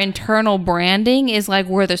ourselves. Our internal branding is like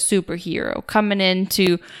we're the superhero coming in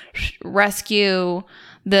to rescue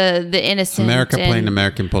the innocent. America playing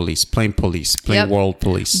American police, playing world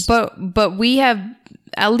police. But we have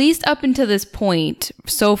at least up until this point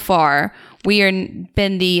so far, we are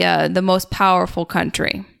been the most powerful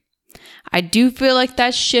country. I do feel like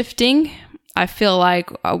that's shifting. I feel like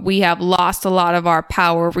we have lost a lot of our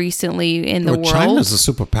power recently in the world. China's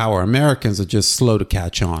a superpower. Americans are just slow to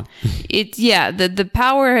catch on. The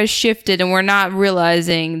power has shifted, and we're not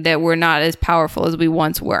realizing that we're not as powerful as we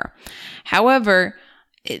once were. However,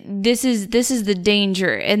 this is the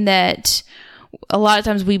danger in that a lot of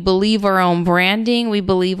times we believe our own branding, we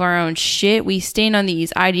believe our own shit, we stand on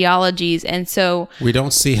these ideologies, and so we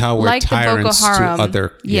don't see how we're like tyrants to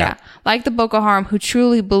other. Like the Boko Haram, who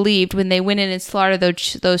truly believed when they went in and slaughtered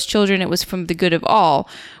those children, it was from the good of all.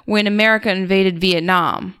 When America invaded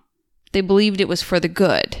Vietnam, they believed it was for the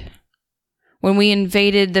good. When we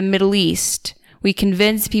invaded the Middle East, we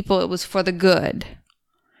convinced people it was for the good.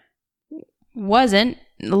 Wasn't.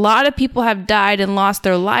 A lot of people have died and lost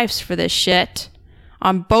their lives for this shit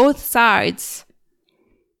on both sides.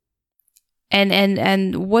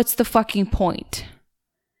 And what's the fucking point?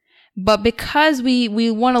 But because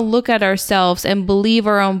we want to look at ourselves and believe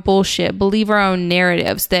our own bullshit, believe our own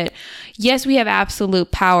narratives that, yes, we have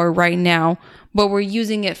absolute power right now, but we're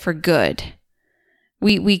using it for good.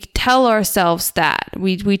 We tell ourselves that.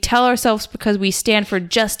 We tell ourselves because we stand for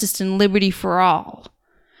justice and liberty for all,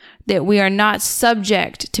 that we are not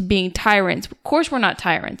subject to being tyrants. Of course we're not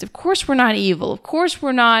tyrants. Of course we're not evil. Of course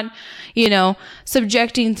we're not,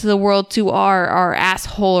 subjecting to the world to our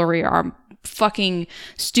assholery, our fucking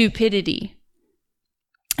stupidity.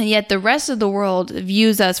 And yet the rest of the world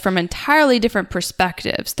views us from entirely different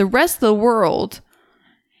perspectives. The rest of the world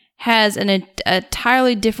has an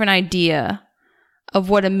entirely different idea of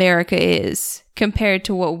what America is compared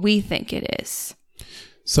to what we think it is.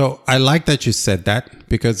 So I like that you said that,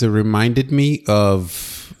 because it reminded me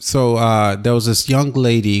of, there was this young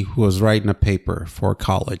lady who was writing a paper for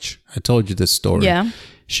college. I told you this story. Yeah.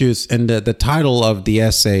 She was, and the title of the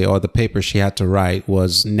essay or the paper she had to write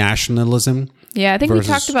was Nationalism. Yeah, I think we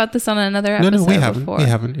talked about this on another episode. No, we haven't. Before. We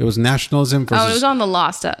haven't. It was nationalism versus. Oh, it was on the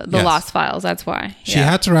Lost Files. That's why. She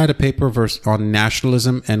had to write a paper on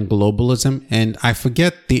nationalism and globalism, and I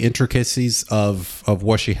forget the intricacies of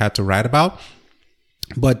what she had to write about.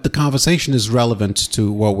 But the conversation is relevant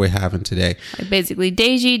to what we're having today. Basically,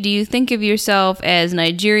 Deji, do you think of yourself as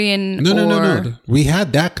Nigerian? No. We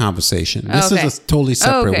had that conversation. This is a totally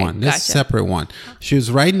separate one. This is a separate one. She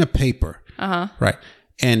was writing a paper. Right.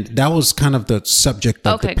 And that was kind of the subject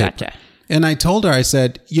of the paper. Gotcha. And I told her, I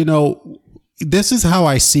said, this is how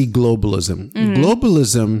I see globalism. Mm-hmm.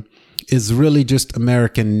 Globalism is really just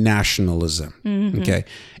American nationalism. Mm-hmm. Okay.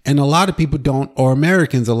 And a lot of people don't, or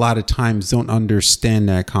Americans a lot of times don't understand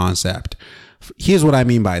that concept. Here's what I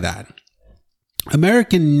mean by that.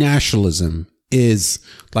 American nationalism is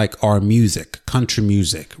like our music, country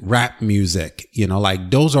music, rap music,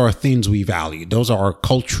 like those are things we value. Those are our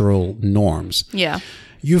cultural norms. Yeah.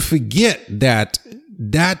 You forget that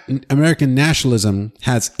American nationalism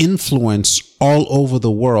has influence all over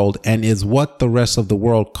the world and is what the rest of the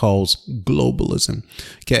world calls globalism.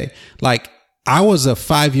 Okay. Like, I was a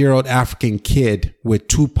 5-year-old African kid with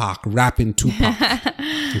Tupac, rapping Tupac.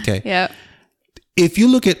 Okay. Yeah. If you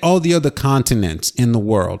look at all the other continents in the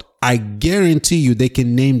world, I guarantee you they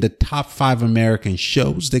can name the top 5 American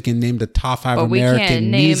shows. They can name the top 5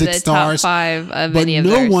 American music stars. But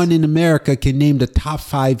no one in America can name the top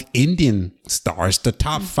 5 Indian stars, the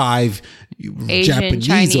top 5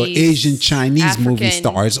 Japanese or Asian Chinese movie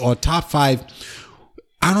stars, or top 5.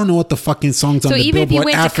 I don't know what the fucking songs on the Billboard. So even if you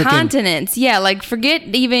went to continents, like forget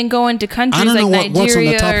even going to countries like Nigeria what's on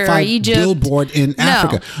the top 5 or Egypt. Billboard in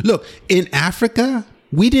Africa. Look, in Africa,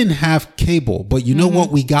 we didn't have cable, but you know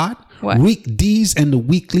what we got? What? Week D's and the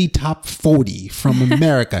weekly top 40 from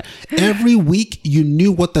America. Every week you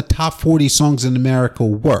knew what the top 40 songs in America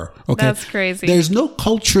were. Okay. That's crazy. There's no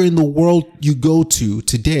culture in the world you go to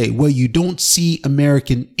today where you don't see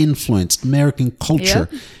American influence, American culture.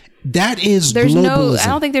 Yep. That is globalism. I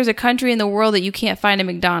don't think there's a country in the world that you can't find a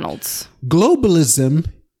McDonald's. Globalism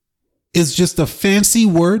is just a fancy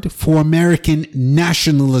word for American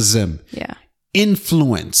nationalism. Yeah.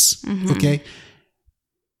 Influence. Mm-hmm. Okay.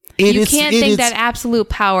 You can't think that absolute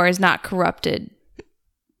power is not corrupted.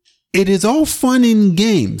 It is all fun and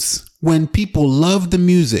games when people love the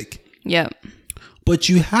music. Yep. But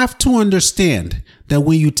you have to understand that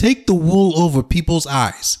when you take the wool over people's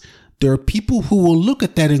eyes, there are people who will look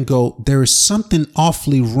at that and go, there is something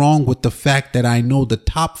awfully wrong with the fact that I know the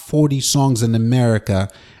top 40 songs in America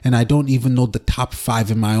and I don't even know the top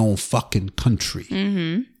 5 in my own fucking country.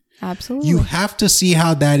 Mm-hmm. Absolutely. You have to see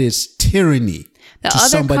how that is tyranny. The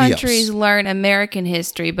other countries learn American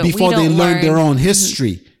history, but before we don't they learn their own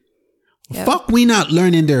history. Yep. Fuck, we not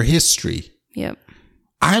learning their history. Yep.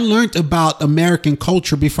 I learned about American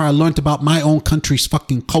culture before I learned about my own country's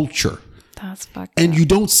fucking culture. That's fucked And up. you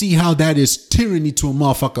don't see how that is tyranny to a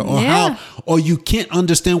motherfucker, or Yeah. or you can't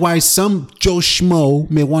understand why some Joe Schmo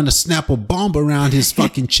may want to snap a bomb around his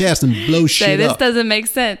fucking chest and blow Say, shit this up. doesn't make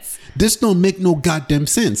sense. This don't make no goddamn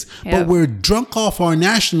sense. Yep. But we're drunk off our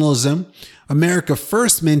nationalism, America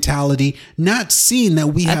first mentality, not seeing that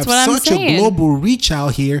we have That's what I'm such a saying. global reach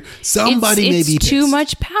out here. Somebody may it's be too pissed.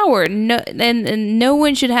 much power. No, and no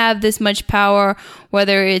one should have this much power,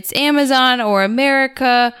 whether it's Amazon or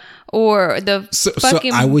America or the So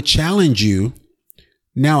fucking. I would challenge you.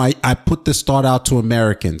 Now, I put this thought out to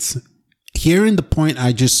Americans. Hearing the point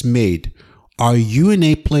I just made, are you in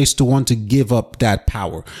a place to want to give up that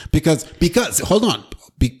power? Because hold on.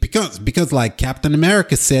 Because like Captain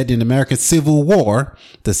America said in American Civil War,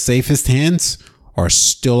 the safest hands are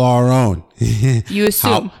still our own. You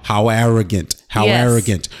assume. How arrogant. How Yes.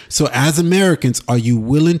 arrogant. So as Americans, are you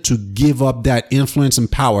willing to give up that influence and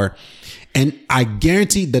power? And I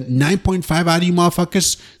guarantee that 9.5 out of you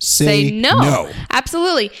motherfuckers say no.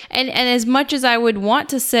 Absolutely. And as much as I would want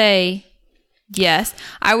to say yes,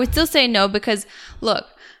 I would still say no because look,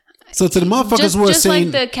 So to the motherfuckers who are just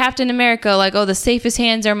saying, like the Captain America, like, oh, the safest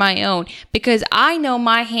hands are my own, because I know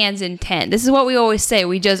my hand's intent. This is what we always say.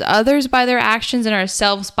 We judge others by their actions and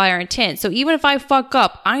ourselves by our intent. So even if I fuck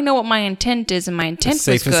up, I know what my intent is, and my intent was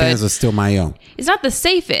safest good. hands are still my own. It's not the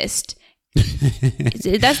safest.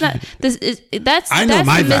 That's not this is that's I know that's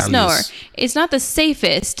my the misnomer. values. It's not the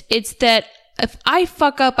safest. It's that if I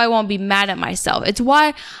fuck up, I won't be mad at myself. It's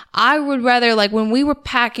why I would rather, like, when we were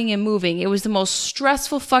packing and moving, it was the most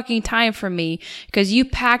stressful fucking time for me because you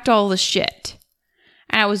packed all the shit.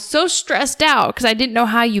 And I was so stressed out because I didn't know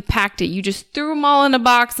how you packed it. You just threw them all in a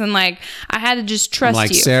box and, like, I had to just trust I'm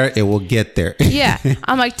like, you. Sarah, it will get there. Yeah.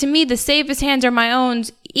 I'm like, to me, the safest hands are my own.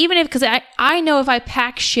 Even if, because I know if I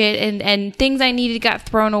pack shit and things I needed got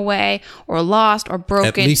thrown away or lost or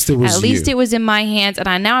broken, At least it was you. it was in my hands.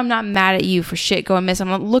 And now I'm not mad at you for shit going missing.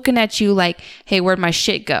 I'm not looking at you like, hey, where'd my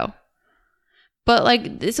shit go? But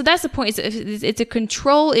like, so that's the point. It's a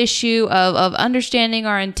control issue of understanding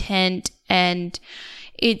our intent, and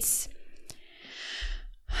it's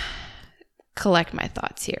collect my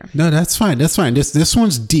thoughts here. No, that's fine. That's fine. This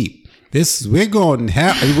one's deep. We're going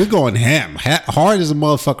ham hard as a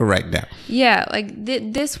motherfucker right now. Yeah, like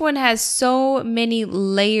this one has so many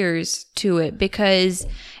layers to it, because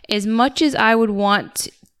as much as I would want,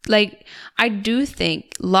 like, I do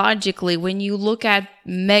think logically, when you look at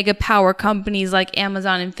mega power companies like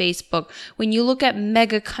Amazon and Facebook, when you look at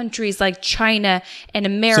mega countries like China and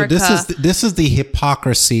America. So this is the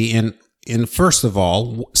hypocrisy in first of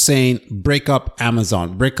all, saying break up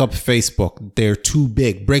Amazon, break up Facebook. They're too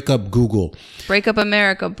big. Break up Google. Break up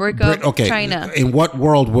America. Break up China. In what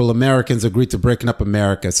world will Americans agree to breaking up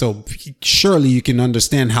America? So surely you can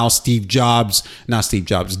understand how Jeff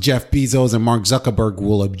Bezos and Mark Zuckerberg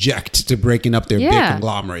will object to breaking up their big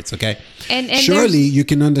conglomerates. Okay. And surely you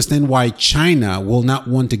can understand why China will not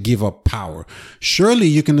want to give up power. Surely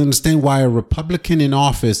you can understand why a Republican in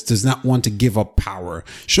office does not want to give up power.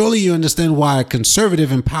 Surely you understand why a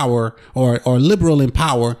conservative in power or liberal in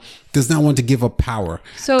power does not want to give up power.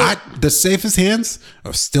 So the safest hands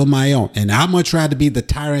are still my own. And I'd much rather be the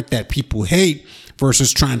tyrant that people hate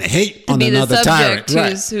versus trying to hate on another tyrant.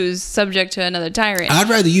 Who's subject to another tyrant. I'd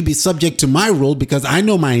rather you be subject to my rule because I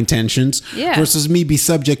know my intentions versus me be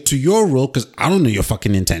subject to your rule because I don't know your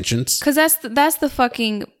fucking intentions. Because that's the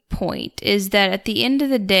fucking point, is that at the end of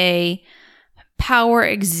the day, power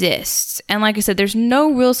exists. And like I said, there's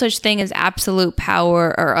no real such thing as absolute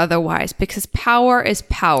power or otherwise, because power is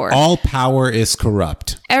power. All power is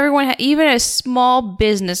corrupt. Everyone, even a small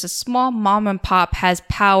business, a small mom and pop, has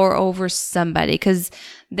power over somebody because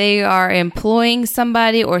they are employing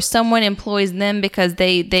somebody or someone employs them because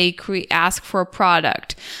they ask for a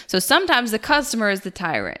product. So sometimes the customer is the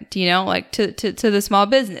tyrant, like to the small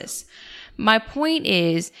business. My point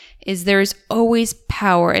is there's always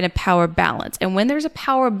power and a power balance. And when there's a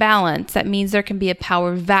power balance, that means there can be a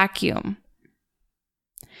power vacuum.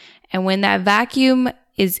 And when that vacuum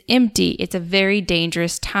is empty, it's a very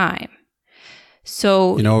dangerous time.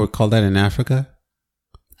 So, you know what we call that in Africa?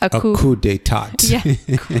 A coup d'etat. Yeah.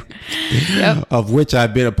 Yep. Of which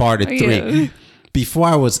I've been a part of 3. Yeah. Before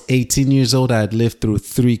I was 18 years old, I had lived through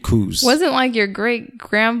 3 coups. Wasn't like your great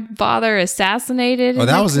grandfather assassinated? Oh,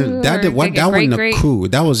 that wasn't a coup.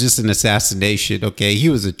 That was just an assassination. Okay, he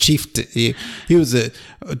was a chieftain. He was a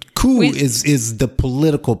coup is the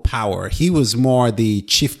political power. He was more the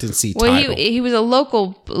chieftaincy title. He was a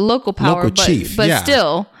local power, local chief, but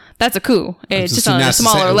still. That's a coup. It's just So on a that's the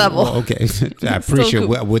smaller same- level. well, okay, I appreciate.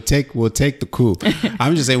 coup. We'll take the coup.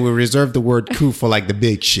 I'm just saying we'll reserve the word coup for like the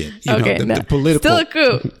big shit. You Okay, know, no. the political. Still a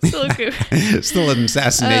coup. Still a coup. Still an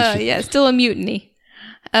assassination. Yeah, still a mutiny.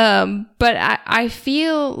 But I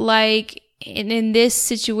feel like in this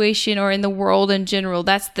situation or in the world in general,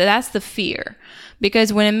 that's the fear.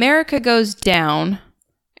 Because when America goes down,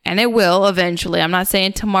 and it will eventually, I'm not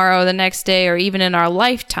saying tomorrow, the next day, or even in our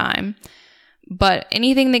lifetime, but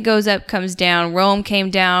anything that goes up comes down. Rome came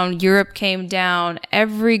down, Europe came down,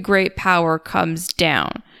 every great power comes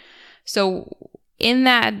down. So in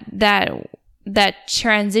that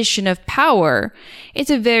transition of power, it's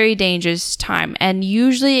a very dangerous time. And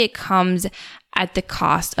usually it comes at the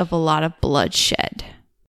cost of a lot of bloodshed.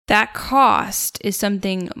 That cost is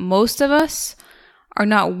something most of us are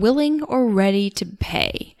not willing or ready to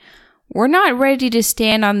pay. We're not ready to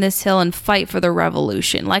stand on this hill and fight for the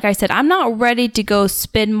revolution. Like I said, I'm not ready to go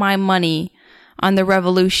spend my money on the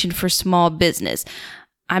revolution for small business.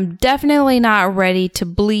 I'm definitely not ready to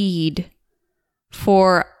bleed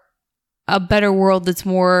for a better world that's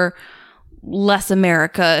less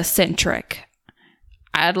America centric.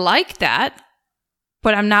 I'd like that,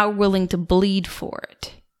 but I'm not willing to bleed for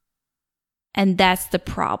it. And that's the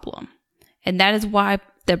problem. And that is why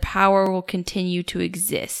the power will continue to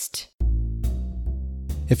exist.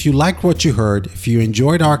 If you liked what you heard, if you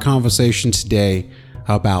enjoyed our conversation today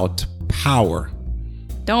about power,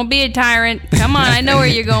 don't be a tyrant. Come on, I know where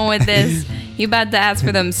you're going with this. You about to ask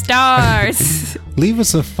for them stars. leave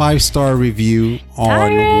us a 5-star review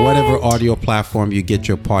on Tyrant. whatever audio platform you get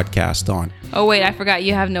your podcast on. Oh, wait, I forgot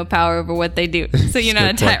you have no power over what they do. So you're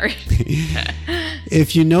not a Good point. tyrant.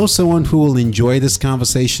 If you know someone who will enjoy this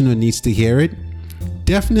conversation or needs to hear it,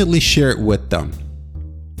 definitely share it with them.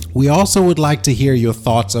 We also would like to hear your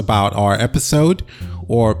thoughts about our episode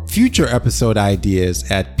or future episode ideas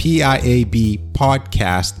at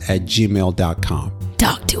piabpodcast@gmail.com.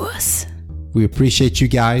 Talk to us. We appreciate you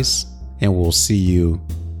guys, and we'll see you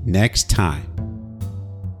next time.